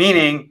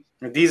 Meaning,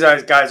 these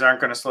guys aren't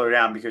going to slow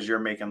down because you're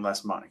making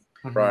less money.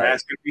 Right. And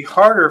it's going to be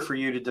harder for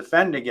you to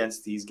defend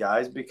against these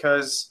guys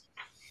because,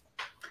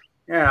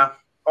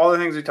 all the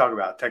things we talk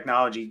about,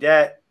 technology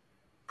debt,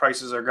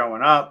 prices are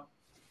going up.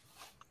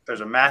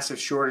 There's a massive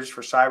shortage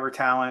for cyber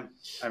talent.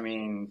 I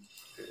mean,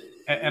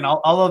 and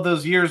all of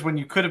those years when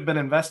you could have been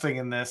investing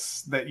in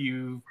this, that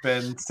you've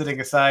been sitting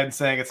aside and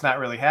saying it's not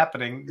really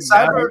happening,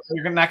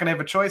 you're not going to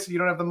have a choice. You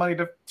don't have the money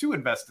to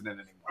invest in it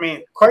anymore. I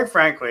mean, quite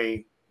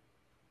frankly,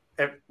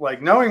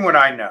 knowing what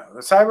I know,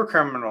 the cyber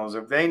criminals,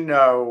 if they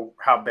know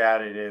how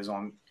bad it is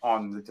on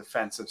the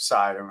defensive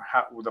side and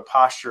the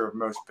posture of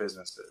most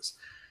businesses,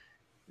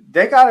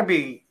 they got to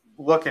be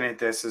looking at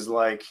this as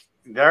like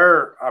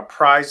they're a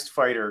prized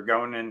fighter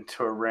going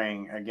into a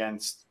ring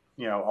against,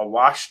 a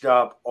washed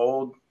up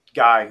old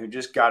guy who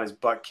just got his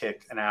butt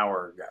kicked an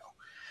hour ago.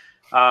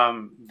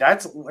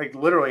 That's like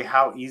literally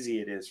how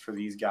easy it is for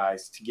these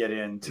guys to get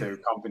into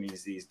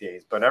companies these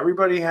days. But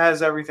everybody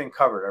has everything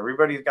covered.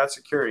 Everybody's got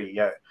security.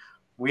 Yet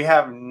we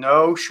have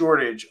no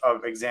shortage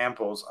of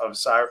examples of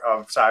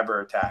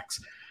cyber attacks.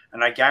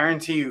 And I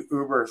guarantee you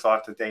Uber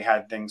thought that they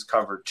had things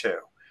covered too.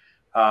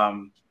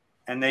 And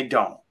they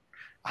don't.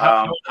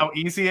 How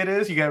easy it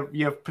is. You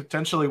have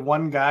potentially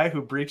one guy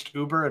who breached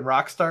Uber and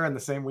Rockstar in the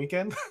same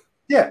weekend.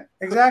 Yeah,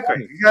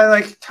 exactly. The guy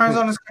like turns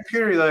on his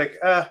computer, like,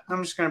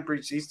 I'm just gonna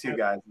breach these two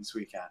guys this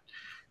weekend.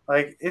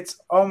 Like,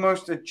 it's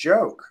almost a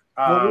joke.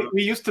 Well,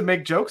 we used to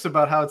make jokes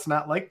about how it's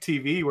not like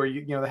TV where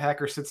you know the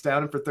hacker sits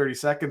down for 30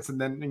 seconds and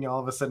then all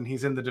of a sudden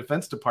he's in the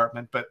Defense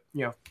Department, but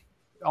it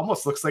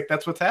almost looks like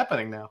that's what's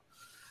happening now.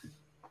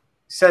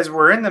 Says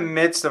we're in the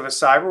midst of a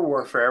cyber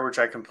warfare, which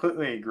I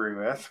completely agree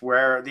with,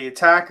 where the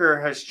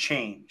attacker has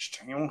changed.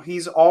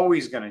 He's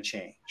always going to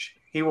change.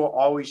 He will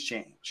always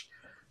change.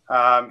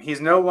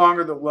 He's no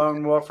longer the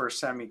lone wolf or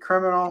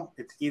semi-criminal.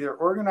 It's either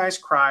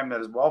organized crime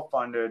that is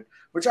well-funded,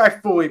 which I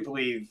fully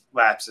believe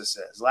Lapsus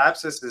is.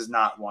 Lapsus is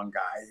not one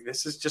guy.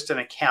 This is just an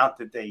account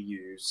that they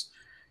use,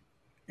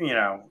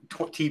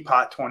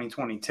 Teapot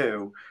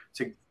 2022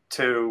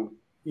 to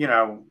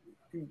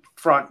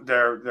front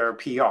their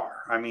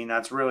PR. I mean,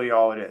 that's really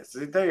all it is.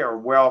 They are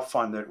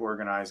well-funded,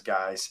 organized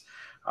guys,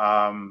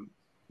 not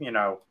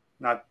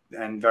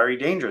and very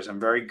dangerous and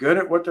very good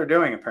at what they're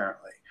doing,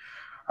 apparently.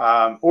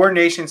 Or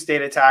nation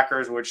state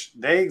attackers, which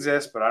they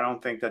exist, but I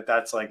don't think that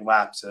that's like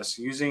Lapsus,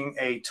 using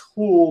a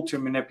tool to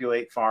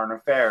manipulate foreign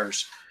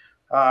affairs.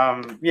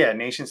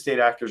 Nation state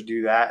actors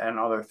do that and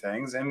other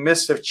things. In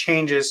midst of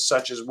changes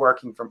such as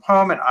working from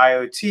home and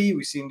IoT,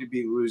 we seem to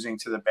be losing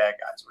to the bad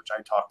guys, which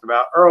I talked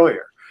about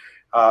earlier.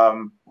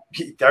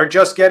 They're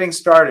just getting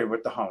started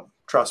with the home.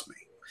 Trust me.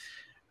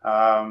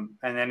 And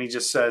then he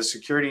just says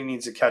security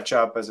needs to catch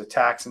up as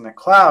attacks in the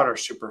cloud are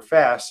super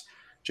fast.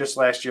 Just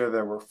last year,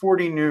 there were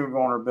 40 new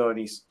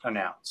vulnerabilities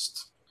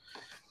announced.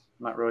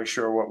 I'm not really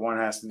sure what one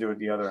has to do with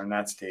the other in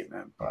that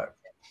statement, but.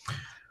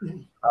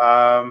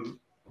 And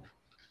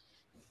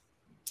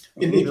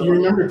if you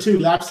remember too,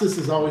 Lapsus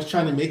is always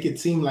trying to make it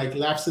seem like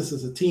Lapsus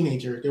is a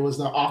teenager. There was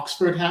the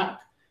Oxford hack,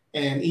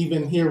 and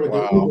even here with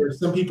the Uber,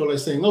 some people are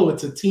saying, "Oh,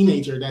 it's a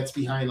teenager that's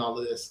behind all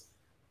of this."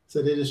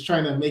 So they're just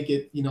trying to make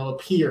it,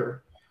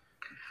 appear.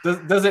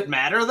 Does it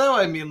matter though?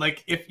 I mean,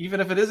 like even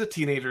if it is a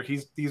teenager,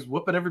 he's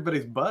whooping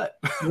everybody's butt.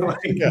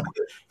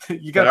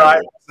 You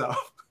got so.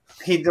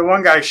 The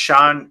one guy,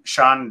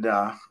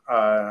 Shanda,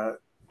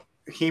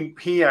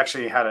 he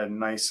actually had a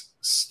nice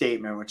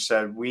statement which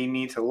said we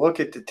need to look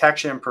at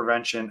detection,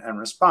 prevention, and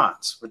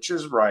response, which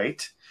is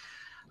right.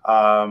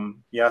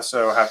 You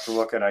also have to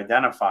look at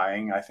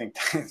identifying. I think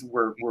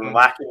we're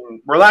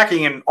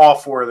lacking in all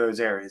four of those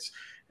areas.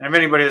 And if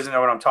anybody doesn't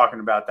know what I'm talking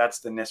about, that's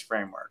the NIST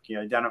framework.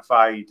 You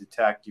identify, you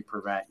detect, you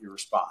prevent, you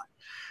respond.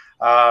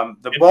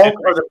 The bulk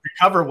or the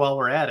recover while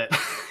we're at it.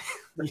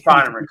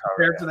 Respond and recover.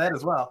 Prepare for that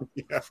as well.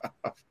 Yeah.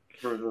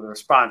 The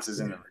response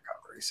is in the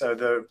recovery. So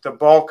the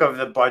bulk of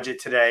the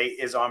budget today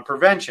is on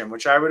prevention,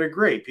 which I would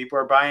agree. People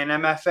are buying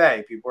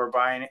MFA. People are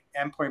buying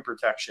endpoint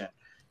protection.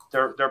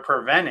 They're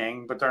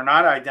preventing, but they're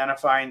not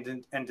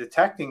identifying and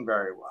detecting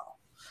very well.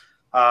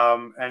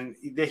 And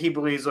he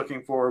believes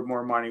looking forward,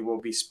 more money will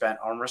be spent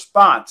on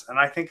response. And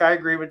I think I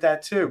agree with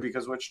that too,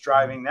 because what's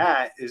driving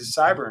that is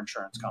cyber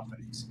insurance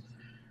companies,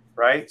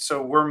 right?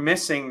 So we're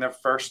missing the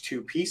first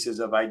two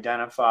pieces of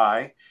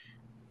identify,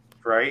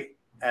 right?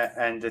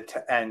 And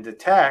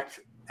detect.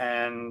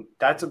 And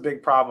that's a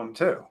big problem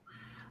too.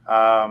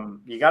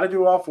 You got to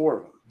do all four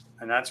of them.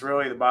 And that's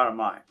really the bottom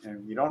line.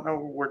 And if you don't know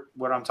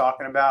what I'm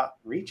talking about,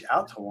 reach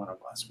out to one of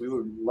us. We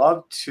would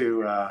love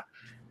to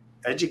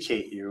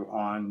educate you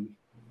on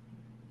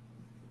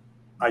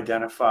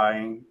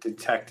identifying,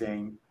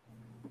 detecting,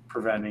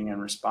 preventing,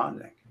 and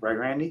responding. Right,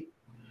 Randy?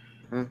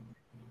 Mm-hmm.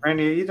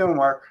 Randy, are you doing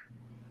work?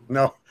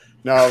 No.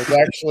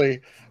 Actually,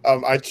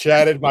 I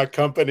chatted my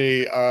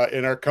company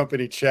in our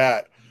company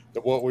chat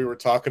what we were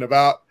talking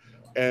about,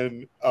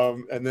 and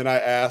then I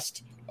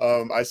asked,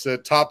 I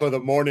said, "Top of the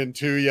morning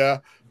to you.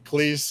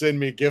 Please send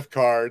me gift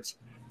cards,"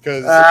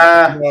 because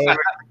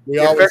we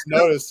always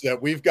notice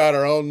that we've got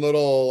our own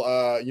little,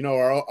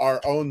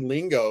 our own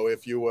lingo,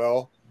 if you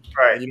will.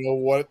 Right.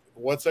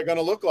 What's that going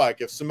to look like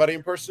if somebody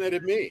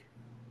impersonated me?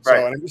 Right.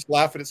 So, and I'm just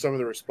laughing at some of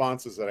the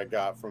responses that I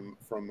got from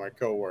my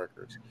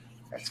coworkers.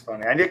 That's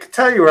funny. I could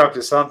tell you were up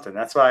to something.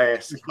 That's why I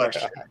asked the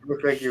question. You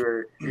look like you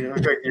were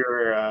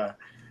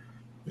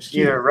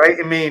either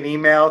writing me an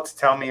email to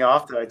tell me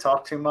off that I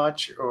talk too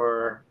much,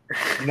 or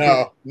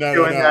no.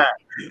 that.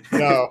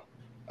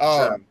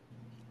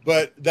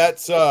 But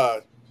that's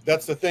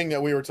the thing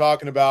that we were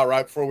talking about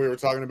right before we were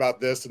talking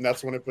about this, and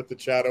that's when I put the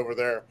chat over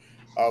there.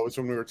 Was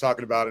when we were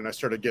talking about it, and I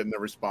started getting the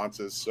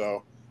responses.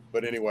 So,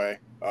 but anyway,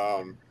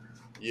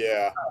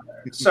 yeah.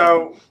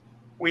 So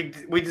we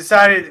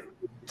decided,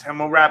 and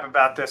we'll wrap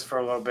about this for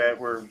a little bit.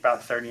 We're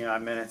about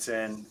 39 minutes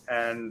in,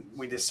 and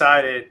we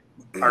decided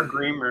our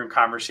green room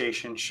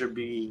conversation should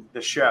be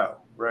the show,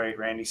 right?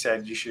 Randy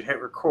said you should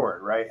hit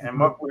record, right? And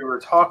what we were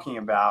talking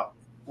about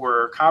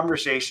were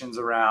conversations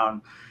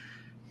around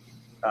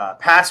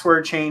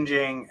password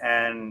changing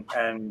and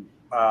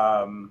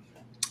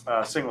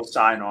single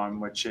sign-on,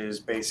 which is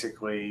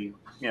basically,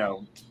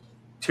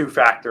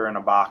 two-factor in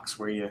a box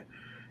where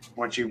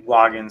once you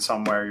log in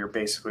somewhere, you're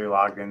basically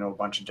logged into a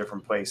bunch of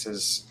different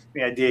places.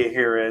 The idea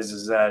here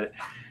is that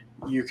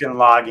you can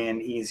log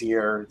in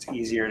easier. It's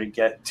easier to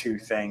get to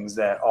things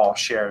that all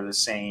share the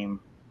same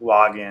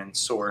login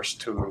source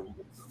to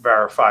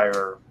verify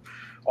or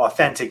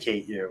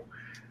authenticate you.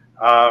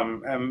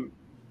 And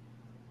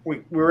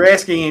we were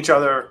asking each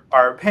other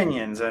our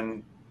opinions,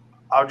 and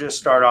I'll just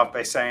start off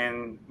by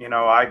saying,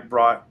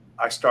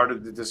 I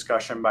started the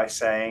discussion by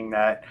saying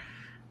that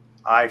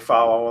I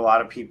follow a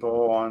lot of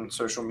people on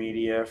social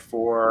media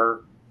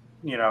for,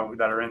 that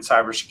are in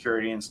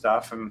cybersecurity and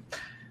stuff. And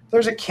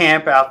there's a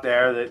camp out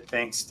there that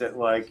thinks that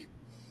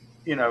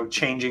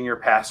changing your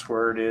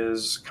password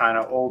is kind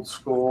of old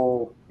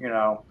school.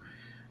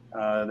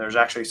 There's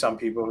actually some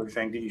people who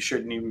think that you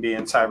shouldn't even be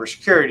in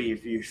cybersecurity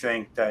if you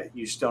think that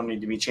you still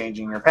need to be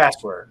changing your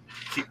password.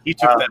 He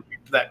took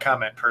that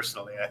comment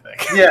personally, I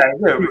think. Yeah, I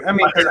do. I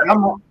mean,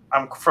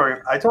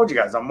 I told you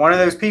guys, I'm one of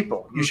those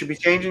people. You should be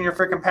changing your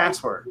freaking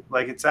password.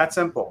 Like, it's that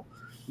simple.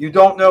 You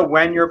don't know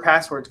when your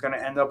password's going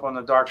to end up on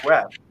the dark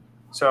web.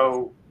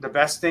 So the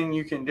best thing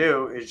you can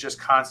do is just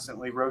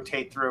constantly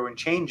rotate through and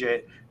change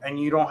it, and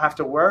you don't have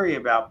to worry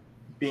about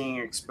being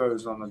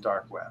exposed on the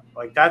dark web.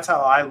 Like, that's how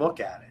I look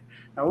at it.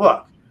 Now,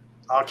 look,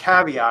 I'll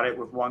caveat it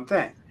with one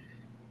thing.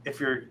 If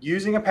you're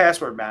using a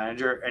password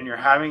manager and you're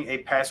having a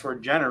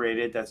password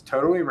generated that's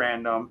totally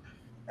random,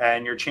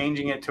 and you're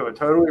changing it to a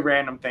totally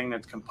random thing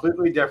that's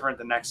completely different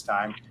the next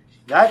time,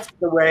 that's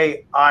the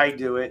way I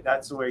do it.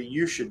 That's the way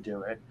you should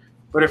do it.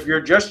 But if you're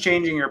just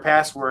changing your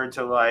password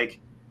to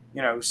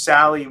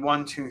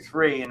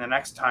Sally123, and the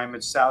next time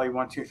it's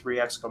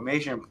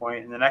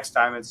Sally123 ! And the next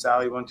time it's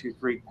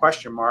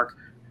Sally123 ?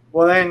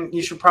 Well, then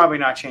you should probably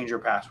not change your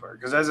password,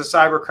 because as a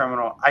cyber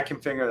criminal, I can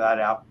figure that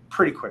out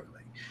pretty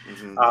quickly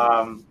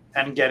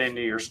and get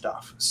into your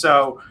stuff.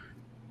 So,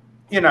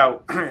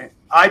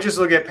 I just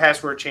look at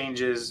password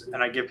changes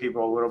and I give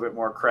people a little bit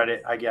more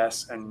credit, I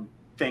guess, and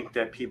think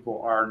that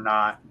people are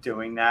not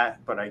doing that.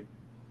 But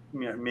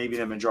maybe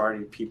the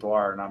majority of people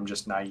are, and I'm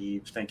just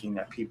naive thinking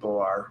that people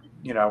are,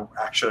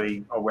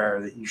 actually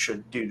aware that you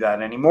should do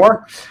that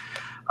anymore.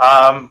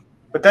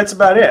 But that's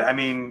about it. I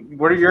mean,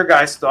 what are your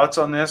guys' thoughts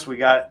on this? We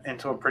got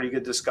into a pretty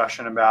good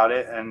discussion about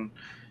it. And,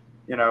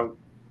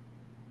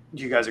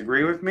 do you guys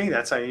agree with me?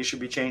 That's how you should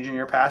be changing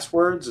your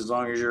passwords, as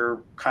long as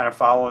you're kind of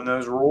following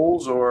those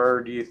rules?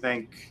 Or do you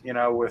think,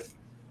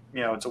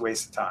 it's a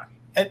waste of time?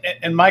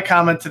 And my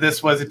comment to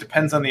this was, it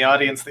depends on the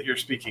audience that you're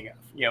speaking of.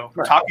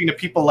 Right. Talking to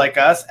people like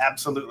us,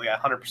 absolutely, I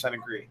 100%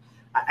 agree.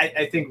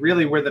 I think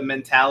really where the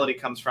mentality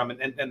comes from,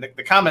 and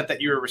the comment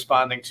that you were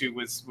responding to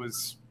was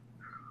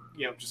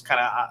just kind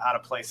of out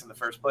of place in the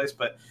first place.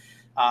 But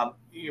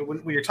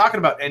when you're talking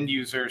about end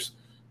users,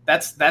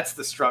 that's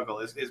the struggle,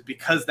 is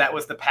because that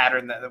was the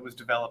pattern that was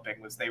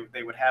developing, was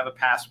they would have a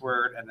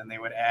password and then they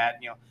would add,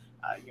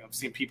 I've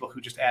seen people who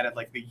just added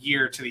like the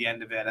year to the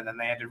end of it, and then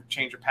they had to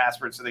change their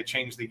password. So they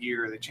changed the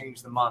year, they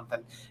changed the month,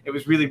 and it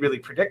was really, really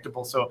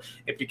predictable. So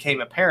it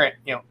became apparent,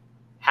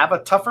 have a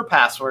tougher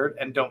password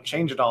and don't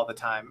change it all the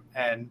time.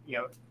 And,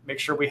 make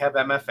sure we have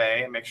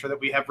MFA and make sure that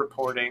we have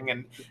reporting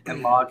and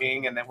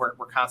logging, and that we're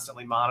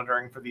constantly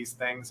monitoring for these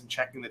things and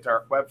checking the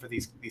dark web for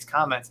these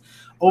comments.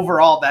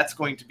 Overall, that's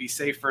going to be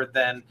safer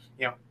than,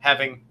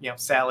 having,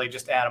 Sally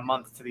just add a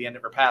month to the end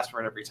of her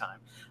password every time.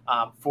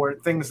 For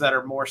things that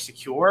are more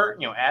secure,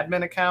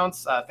 admin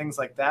accounts, things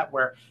like that,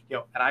 where,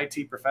 an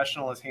IT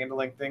professional is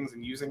handling things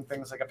and using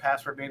things like a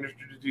password manager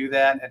to do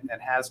that,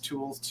 and has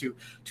tools to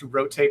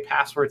rotate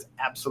passwords.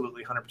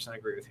 Absolutely 100%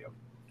 agree with you.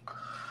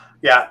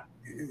 Yeah.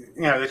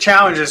 The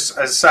challenge as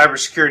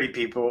cybersecurity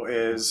people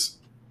is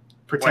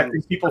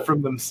protecting people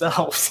from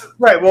themselves.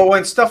 Right. Well,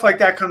 when stuff like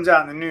that comes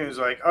out in the news,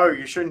 like, oh,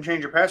 you shouldn't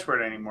change your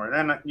password anymore,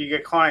 then you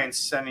get clients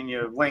sending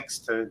you links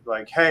to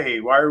like, hey,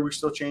 why are we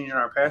still changing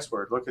our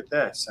password? Look at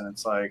this. And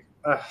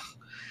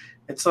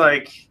it's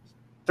like,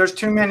 there's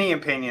too many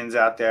opinions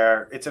out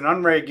there. It's an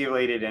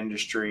unregulated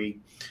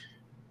industry.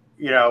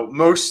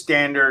 Most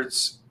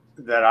standards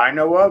that I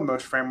know of,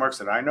 most frameworks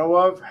that I know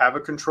of, have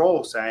a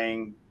control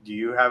saying, do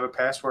you have a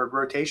password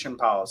rotation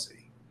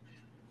policy?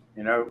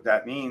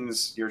 That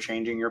means you're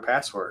changing your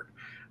password.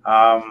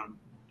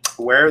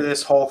 Where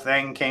this whole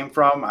thing came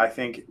from, I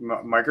think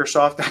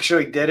Microsoft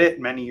actually did it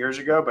many years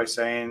ago by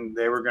saying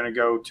they were going to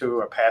go to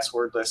a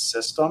passwordless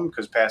system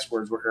because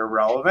passwords were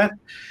irrelevant.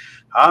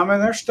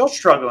 And they're still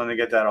struggling to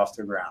get that off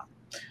the ground.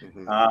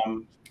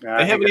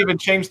 They haven't even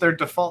changed their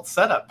default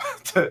setup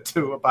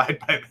to abide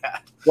by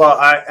that. Well,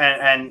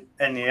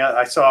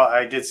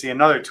 I did see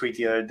another tweet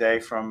the other day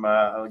from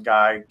a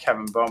guy,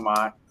 Kevin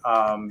Beaumont.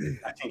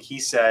 I think he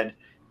said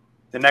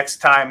the next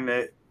time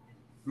that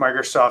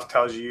Microsoft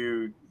tells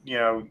you,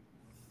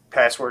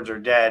 passwords are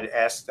dead,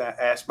 ask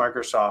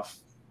Microsoft,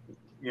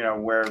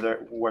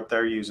 what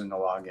they're using to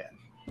log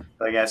in.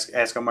 Like ask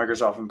a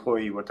Microsoft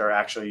employee what they're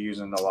actually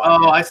using to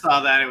log in. Oh, I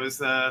saw that. It was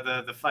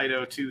the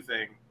FIDO2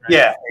 thing. Right?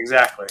 Yeah,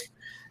 exactly.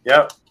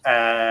 Yep.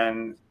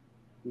 And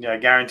I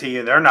guarantee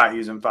you they're not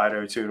using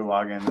FIDO2 to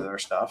log into their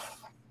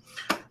stuff.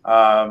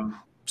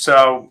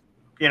 So,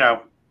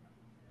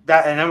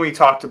 that, and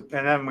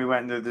then we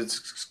went into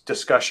this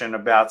discussion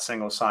about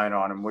single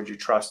sign-on and would you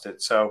trust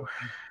it? So,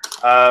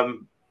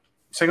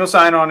 single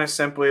sign-on is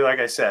simply, like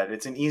I said,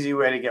 it's an easy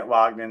way to get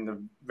logged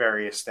into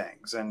various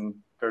things. And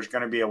there's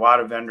going to be a lot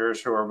of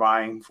vendors who are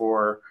vying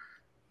for,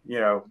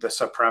 the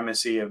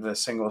supremacy of the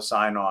single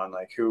sign-on,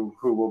 like who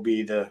will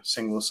be the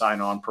single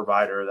sign-on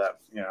provider that,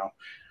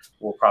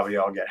 we'll probably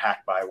all get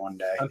hacked by one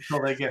day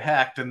until they get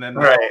hacked. And then,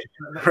 right.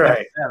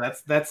 Yeah,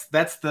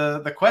 that's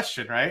the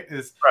question, right?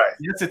 Is right.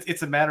 Yes,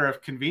 it's a matter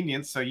of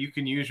convenience. So you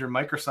can use your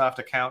Microsoft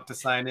account to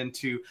sign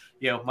into,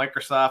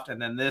 Microsoft,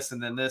 and then this,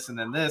 and then this, and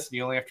then this, and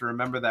you only have to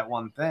remember that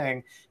one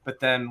thing. But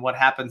then what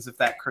happens if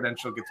that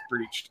credential gets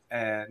breached?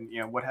 And,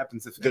 what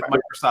happens if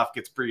Microsoft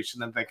gets breached,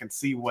 and then they can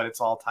see what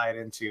it's all tied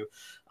into?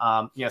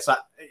 So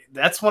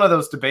that's one of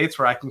those debates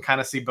where I can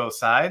kind of see both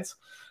sides.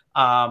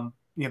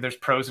 There's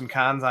pros and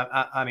cons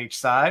on each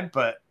side,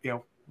 but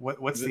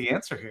what's the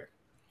answer here?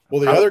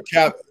 Well, the other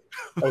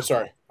oh,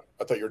 sorry,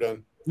 I thought you were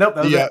done. Nope.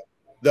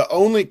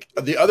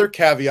 The other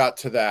caveat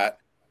to that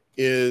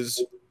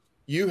is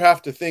you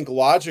have to think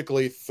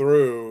logically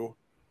through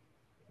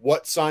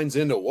what signs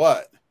into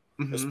what,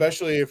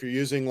 especially if you're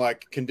using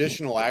like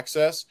conditional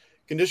access.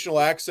 Conditional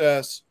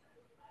access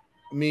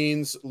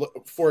means,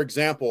 for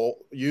example,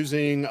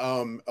 using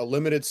a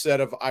limited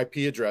set of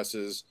IP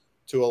addresses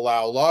to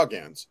allow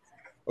logins.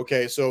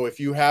 Okay, so if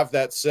you have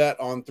that set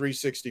on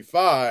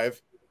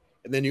 365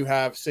 and then you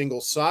have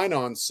single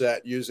sign-on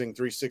set using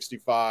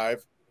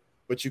 365,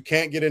 but you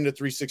can't get into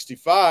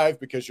 365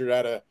 because you're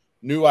at a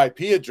new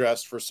IP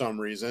address for some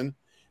reason,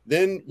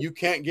 then you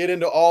can't get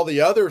into all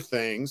the other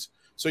things.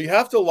 So you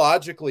have to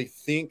logically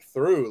think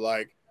through,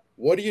 like,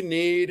 what do you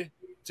need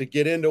to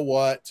get into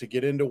what, to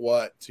get into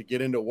what, to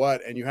get into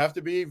what? And you have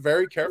to be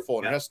very careful,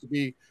 and it has to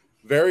be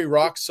very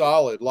rock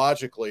solid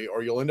logically,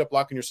 or you'll end up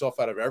locking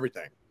yourself out of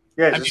everything.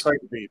 Yeah, just like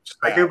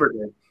Uber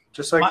did.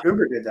 Just like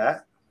Uber did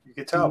that. You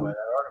could tell by that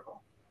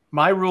article.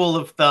 My rule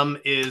of thumb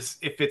is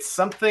if it's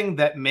something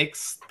that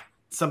makes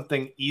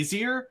something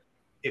easier,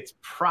 it's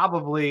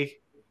probably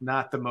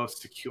not the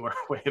most secure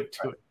way of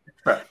doing it.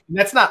 Right. And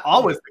that's not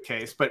always the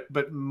case,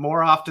 but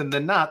more often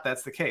than not,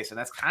 that's the case. And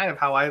that's kind of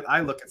how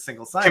I look at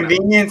single sign-on.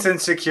 Convenience and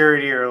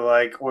security are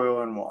like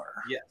oil and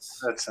water. Yes.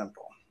 That's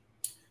simple.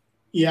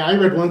 Yeah, I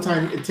read one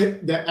time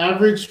the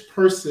average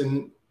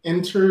person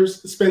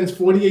spends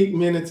 48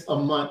 minutes a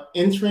month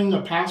entering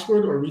a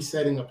password or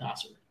resetting a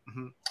password.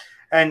 Mm-hmm.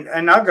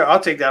 And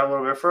I'll take that a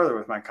little bit further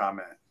with my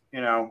comment.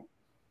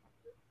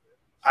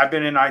 I've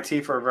been in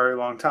IT for a very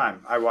long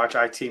time. I watch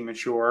IT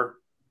mature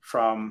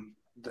from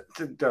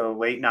the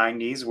late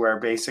 90s, where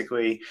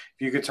basically if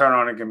you could turn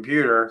on a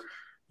computer,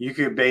 you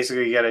could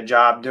basically get a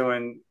job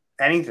doing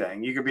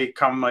anything. You could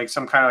become like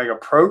some kind of like a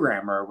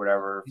programmer or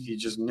whatever if you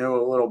just knew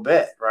a little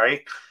bit,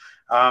 right?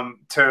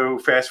 To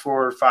fast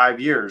forward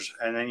 5 years,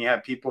 and then you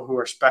have people who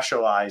are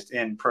specialized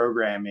in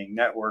programming,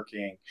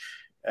 networking,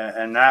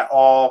 and that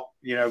all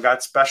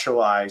got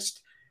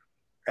specialized.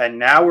 And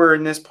now we're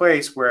in this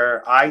place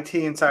where IT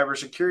and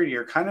cybersecurity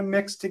are kind of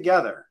mixed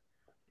together,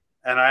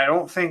 and I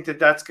don't think that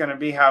that's going to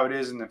be how it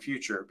is in the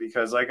future,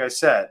 because, like I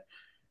said,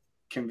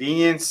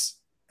 convenience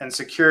and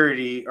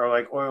security are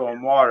like oil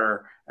and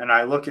water. And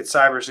I look at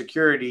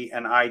cybersecurity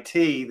and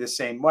IT the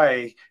same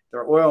way.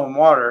 They're oil and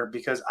water,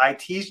 because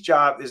IT's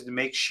job is to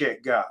make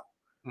shit go.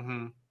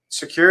 Mm-hmm.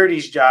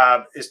 Security's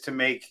job is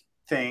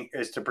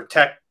to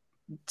protect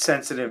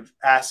sensitive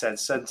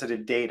assets,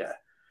 sensitive data.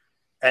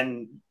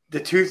 And the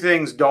two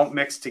things don't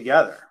mix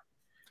together.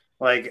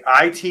 Like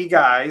IT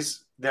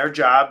guys, their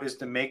job is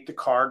to make the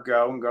car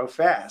go and go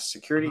fast.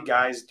 Security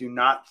guys do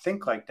not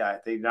think like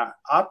that. They do not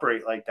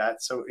operate like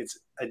that. So it's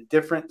a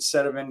different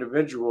set of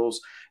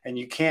individuals, and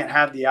you can't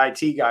have the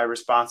IT guy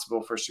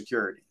responsible for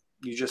security.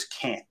 You just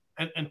can't.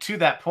 And to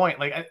that point,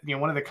 like,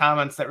 one of the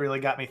comments that really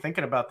got me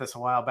thinking about this a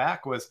while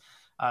back was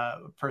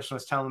a person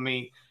was telling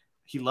me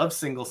he loves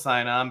single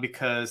sign-on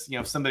because,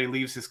 if somebody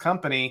leaves his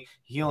company,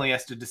 he only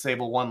has to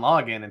disable one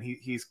login and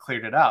he's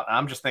cleared it out. And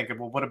I'm just thinking,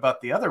 well, what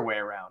about the other way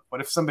around?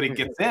 What if somebody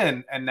gets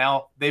in and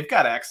now they've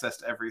got access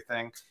to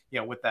everything,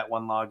 with that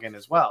one login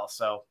as well?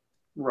 So,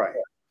 right.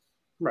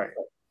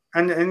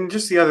 And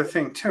just the other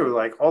thing too,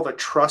 like all the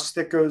trust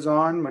that goes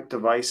on with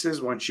devices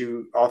once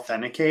you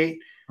authenticate,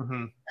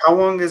 how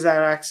long does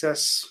that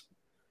access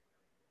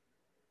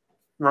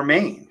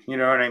remain? You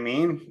know what I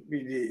mean?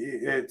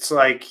 It's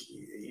like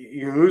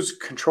you lose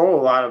control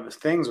a lot of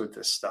things with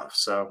this stuff.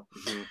 So,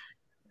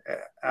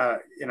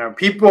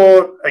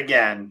 people,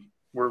 again,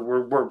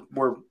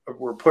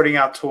 we're putting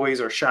out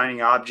toys or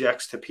shining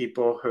objects to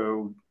people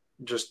who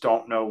just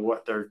don't know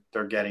what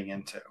they're getting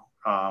into.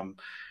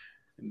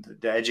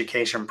 The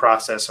education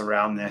process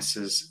around this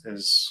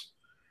is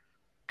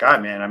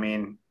God, man. I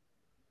mean,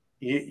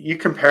 you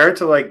compare it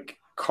to like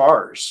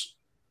cars,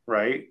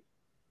 right?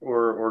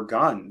 Or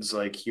guns.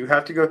 Like, you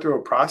have to go through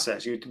a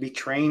process. You have to be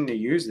trained to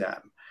use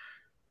them.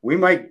 We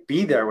might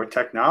be there with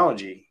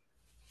technology.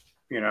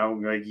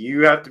 Like,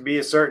 you have to be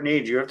a certain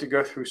age. You have to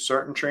go through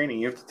certain training.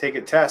 You have to take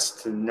a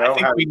test to know. I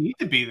think we need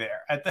to be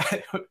there.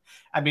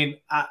 I mean,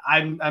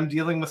 I'm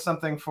dealing with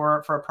something for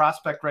a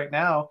prospect right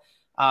now,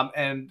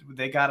 and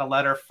they got a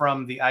letter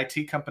from the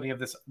IT company of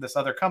this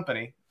other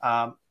company,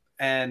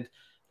 and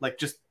like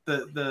just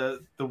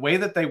the way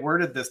that they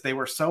worded this, they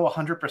were so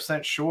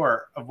 100%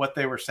 sure of what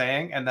they were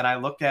saying, and then I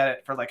looked at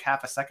it for like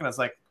half a second. I was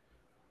like,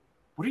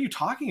 what are you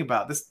talking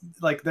about? This,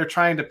 like, they're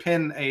trying to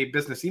pin a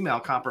business email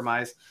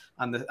compromise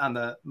on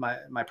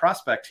my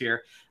prospect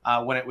here,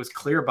 when it was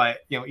clear by,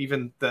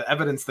 even the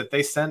evidence that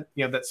they sent,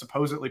 that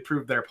supposedly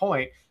proved their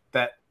point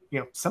that,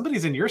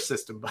 somebody's in your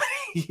system, but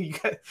you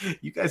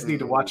guys need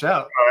to watch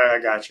out. Oh,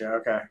 I got you.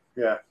 Okay.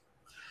 Yeah.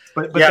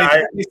 But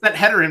they sent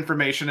header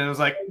information, and it was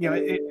like,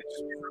 it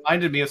just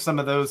reminded me of some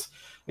of those,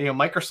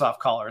 Microsoft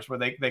callers where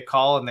they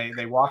call and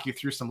they walk you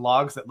through some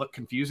logs that look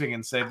confusing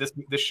and say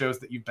this shows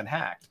that you've been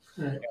hacked.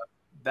 Right.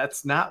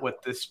 That's not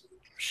what this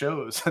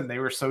shows, and they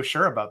were so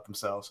sure about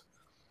themselves.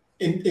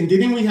 And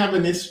didn't we have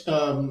an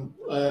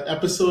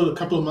episode a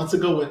couple of months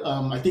ago with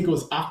I think it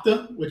was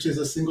Okta, which is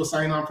a single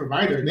sign-on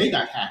provider, and they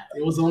got hacked.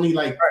 It was only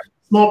like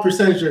small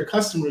percentage of their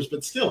customers,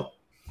 but still.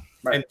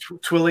 Right.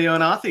 And Twilio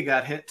and Authy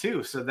got hit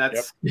too, so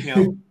that's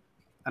an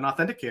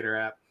authenticator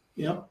app.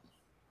 Yep.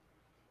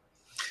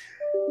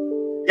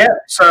 Yeah.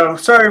 So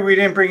sorry we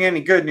didn't bring any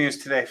good news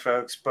today,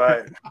 folks,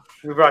 but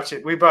we brought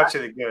you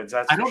the goods.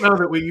 I don't know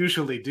that we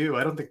usually do.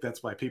 I don't think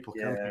that's why people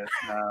come here.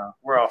 No,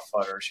 we're all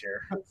flutters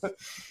here.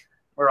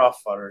 We're all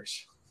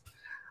flutters.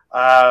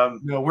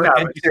 No, we're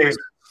educators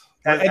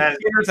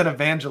and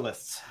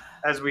evangelists.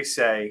 As we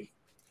say,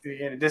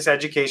 this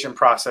education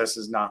process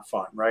is not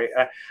fun, right?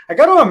 I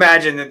got to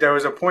imagine that there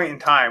was a point in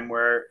time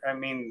where,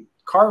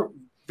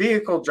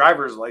 vehicle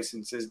driver's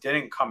licenses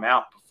didn't come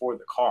out before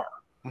the car.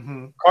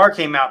 Mm-hmm. Car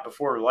came out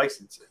before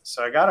licenses.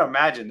 So I got to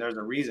imagine there's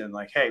a reason,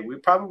 like, hey, we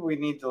probably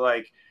need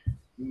to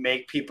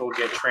make people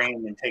get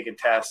trained and take a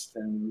test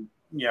and,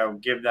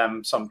 give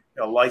them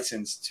a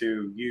license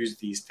to use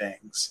these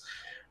things,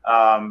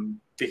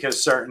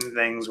 because certain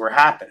things were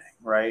happening.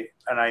 Right.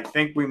 And I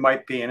think we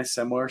might be in a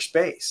similar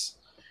space.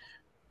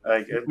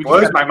 Like, it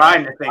blows my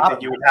mind to think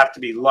that you would have to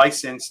be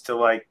licensed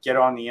to get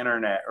on the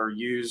internet or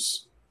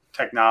use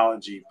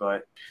technology,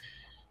 but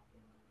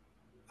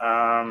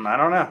I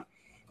don't know.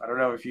 I don't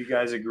know if you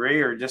guys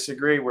agree or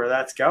disagree where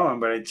that's going,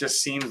 but it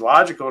just seems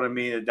logical to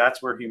me that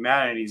that's where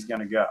humanity is going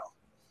to go.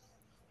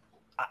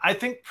 I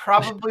think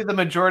probably the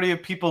majority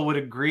of people would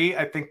agree.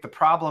 I think the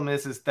problem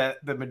is that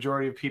the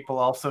majority of people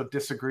also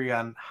disagree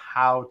on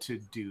how to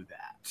do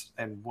that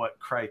and what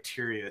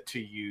criteria to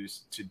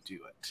use to do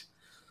it.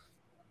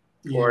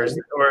 Or it's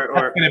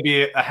going to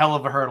be a hell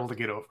of a hurdle to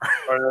get over.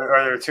 Or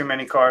are there too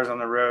many cars on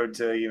the road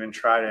to even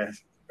try to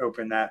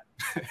open that?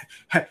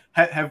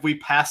 Have we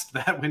passed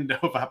that window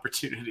of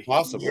opportunity?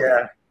 Possibly.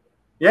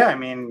 Yeah. I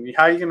mean,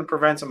 how are you going to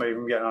prevent somebody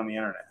from getting on the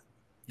internet?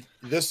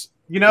 This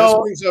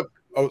brings up.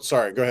 Oh,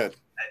 sorry. Go ahead.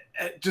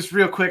 Just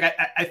real quick,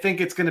 I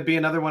think it's going to be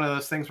another one of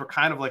those things where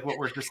kind of like what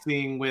we're just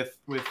seeing with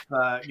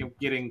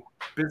getting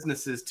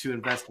businesses to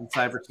invest in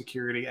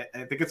cybersecurity.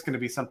 I think it's going to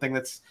be something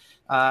that's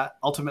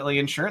ultimately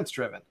insurance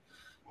driven.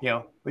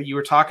 But you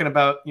were talking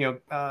about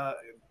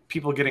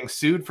people getting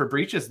sued for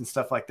breaches and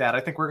stuff like that. I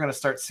think we're going to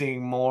start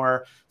seeing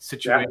more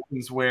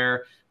situations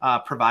where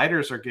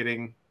providers are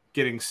getting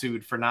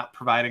sued for not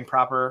providing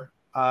proper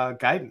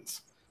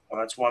guidance. Well,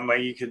 that's one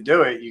way you could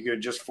do it. You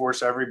could just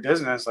force every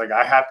business. Like,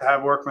 I have to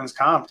have workman's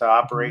comp to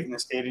operate in the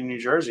state of New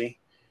Jersey.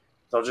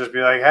 They'll just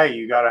be like, hey,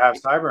 you got to have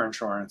cyber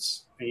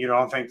insurance. And you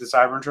don't think the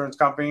cyber insurance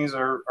companies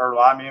are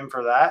lobbying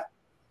for that?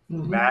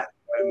 Mm-hmm.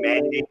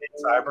 Mandated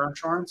cyber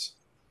insurance?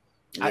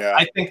 Yeah.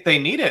 I think they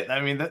need it.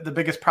 I mean, the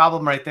biggest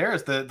problem right there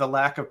is the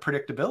lack of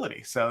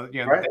predictability. So,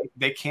 right.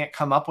 they can't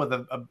come up with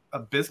a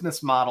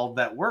business model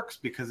that works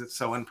because it's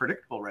so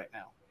unpredictable right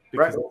now.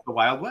 Because it's the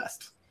Wild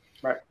West.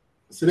 Right.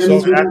 So that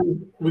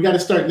means we got to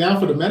start now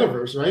for the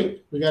metaverse,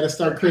 right? We got to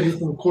start creating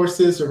some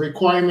courses or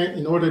requirement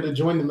in order to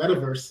join the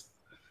metaverse.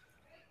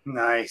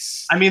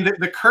 Nice. I mean,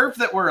 the curve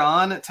that we're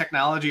on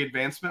technology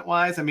advancement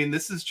wise, I mean,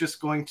 this is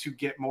just going to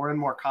get more and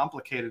more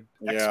complicated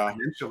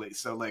exponentially.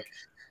 So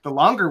the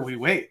longer we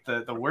wait,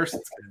 the worse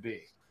it's going to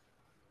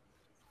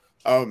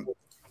be.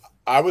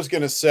 I was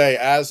going to say,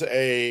 as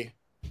a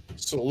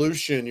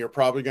solution, you're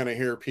probably going to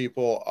hear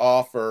people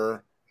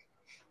offer.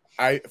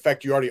 In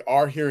fact, you already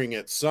are hearing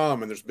it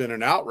some, and there's been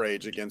an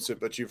outrage against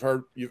it. But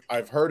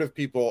I've heard of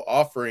people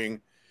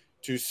offering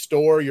to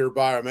store your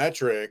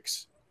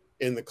biometrics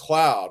in the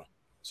cloud.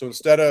 So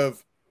instead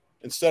of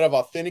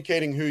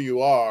authenticating who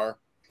you are,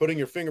 putting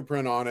your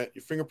fingerprint on it,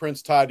 your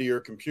fingerprint's tied to your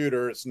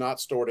computer. It's not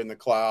stored in the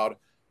cloud.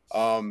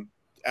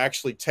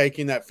 Actually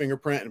taking that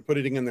fingerprint and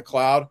putting it in the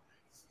cloud.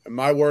 And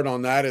my word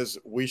on that is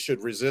we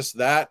should resist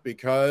that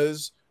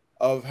because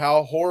of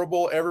how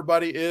horrible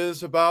everybody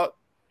is about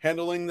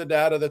handling the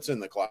data that's in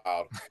the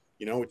cloud.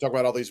 We talk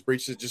about all these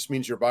breaches. It just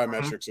means your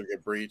biometrics will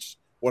get breached.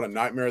 What a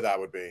nightmare that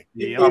would be.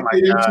 It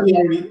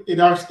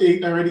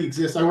already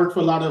exists. I work for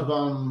a lot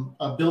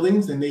of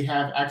buildings, and they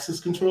have access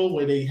control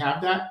where they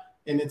have that,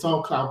 and it's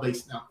all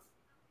cloud-based now.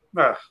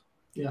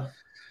 Yeah.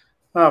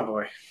 Oh,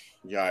 boy.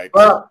 Yikes.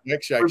 Well, we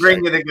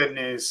bring you the good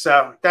news.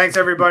 So thanks,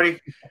 everybody.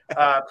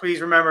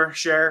 Please remember,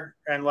 share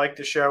and like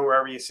the show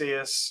wherever you see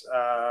us,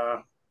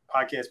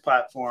 podcast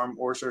platform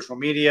or social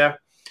media.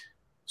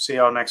 See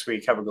y'all next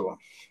week. Have a good one.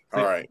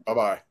 All right.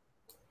 Bye-bye.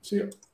 See you.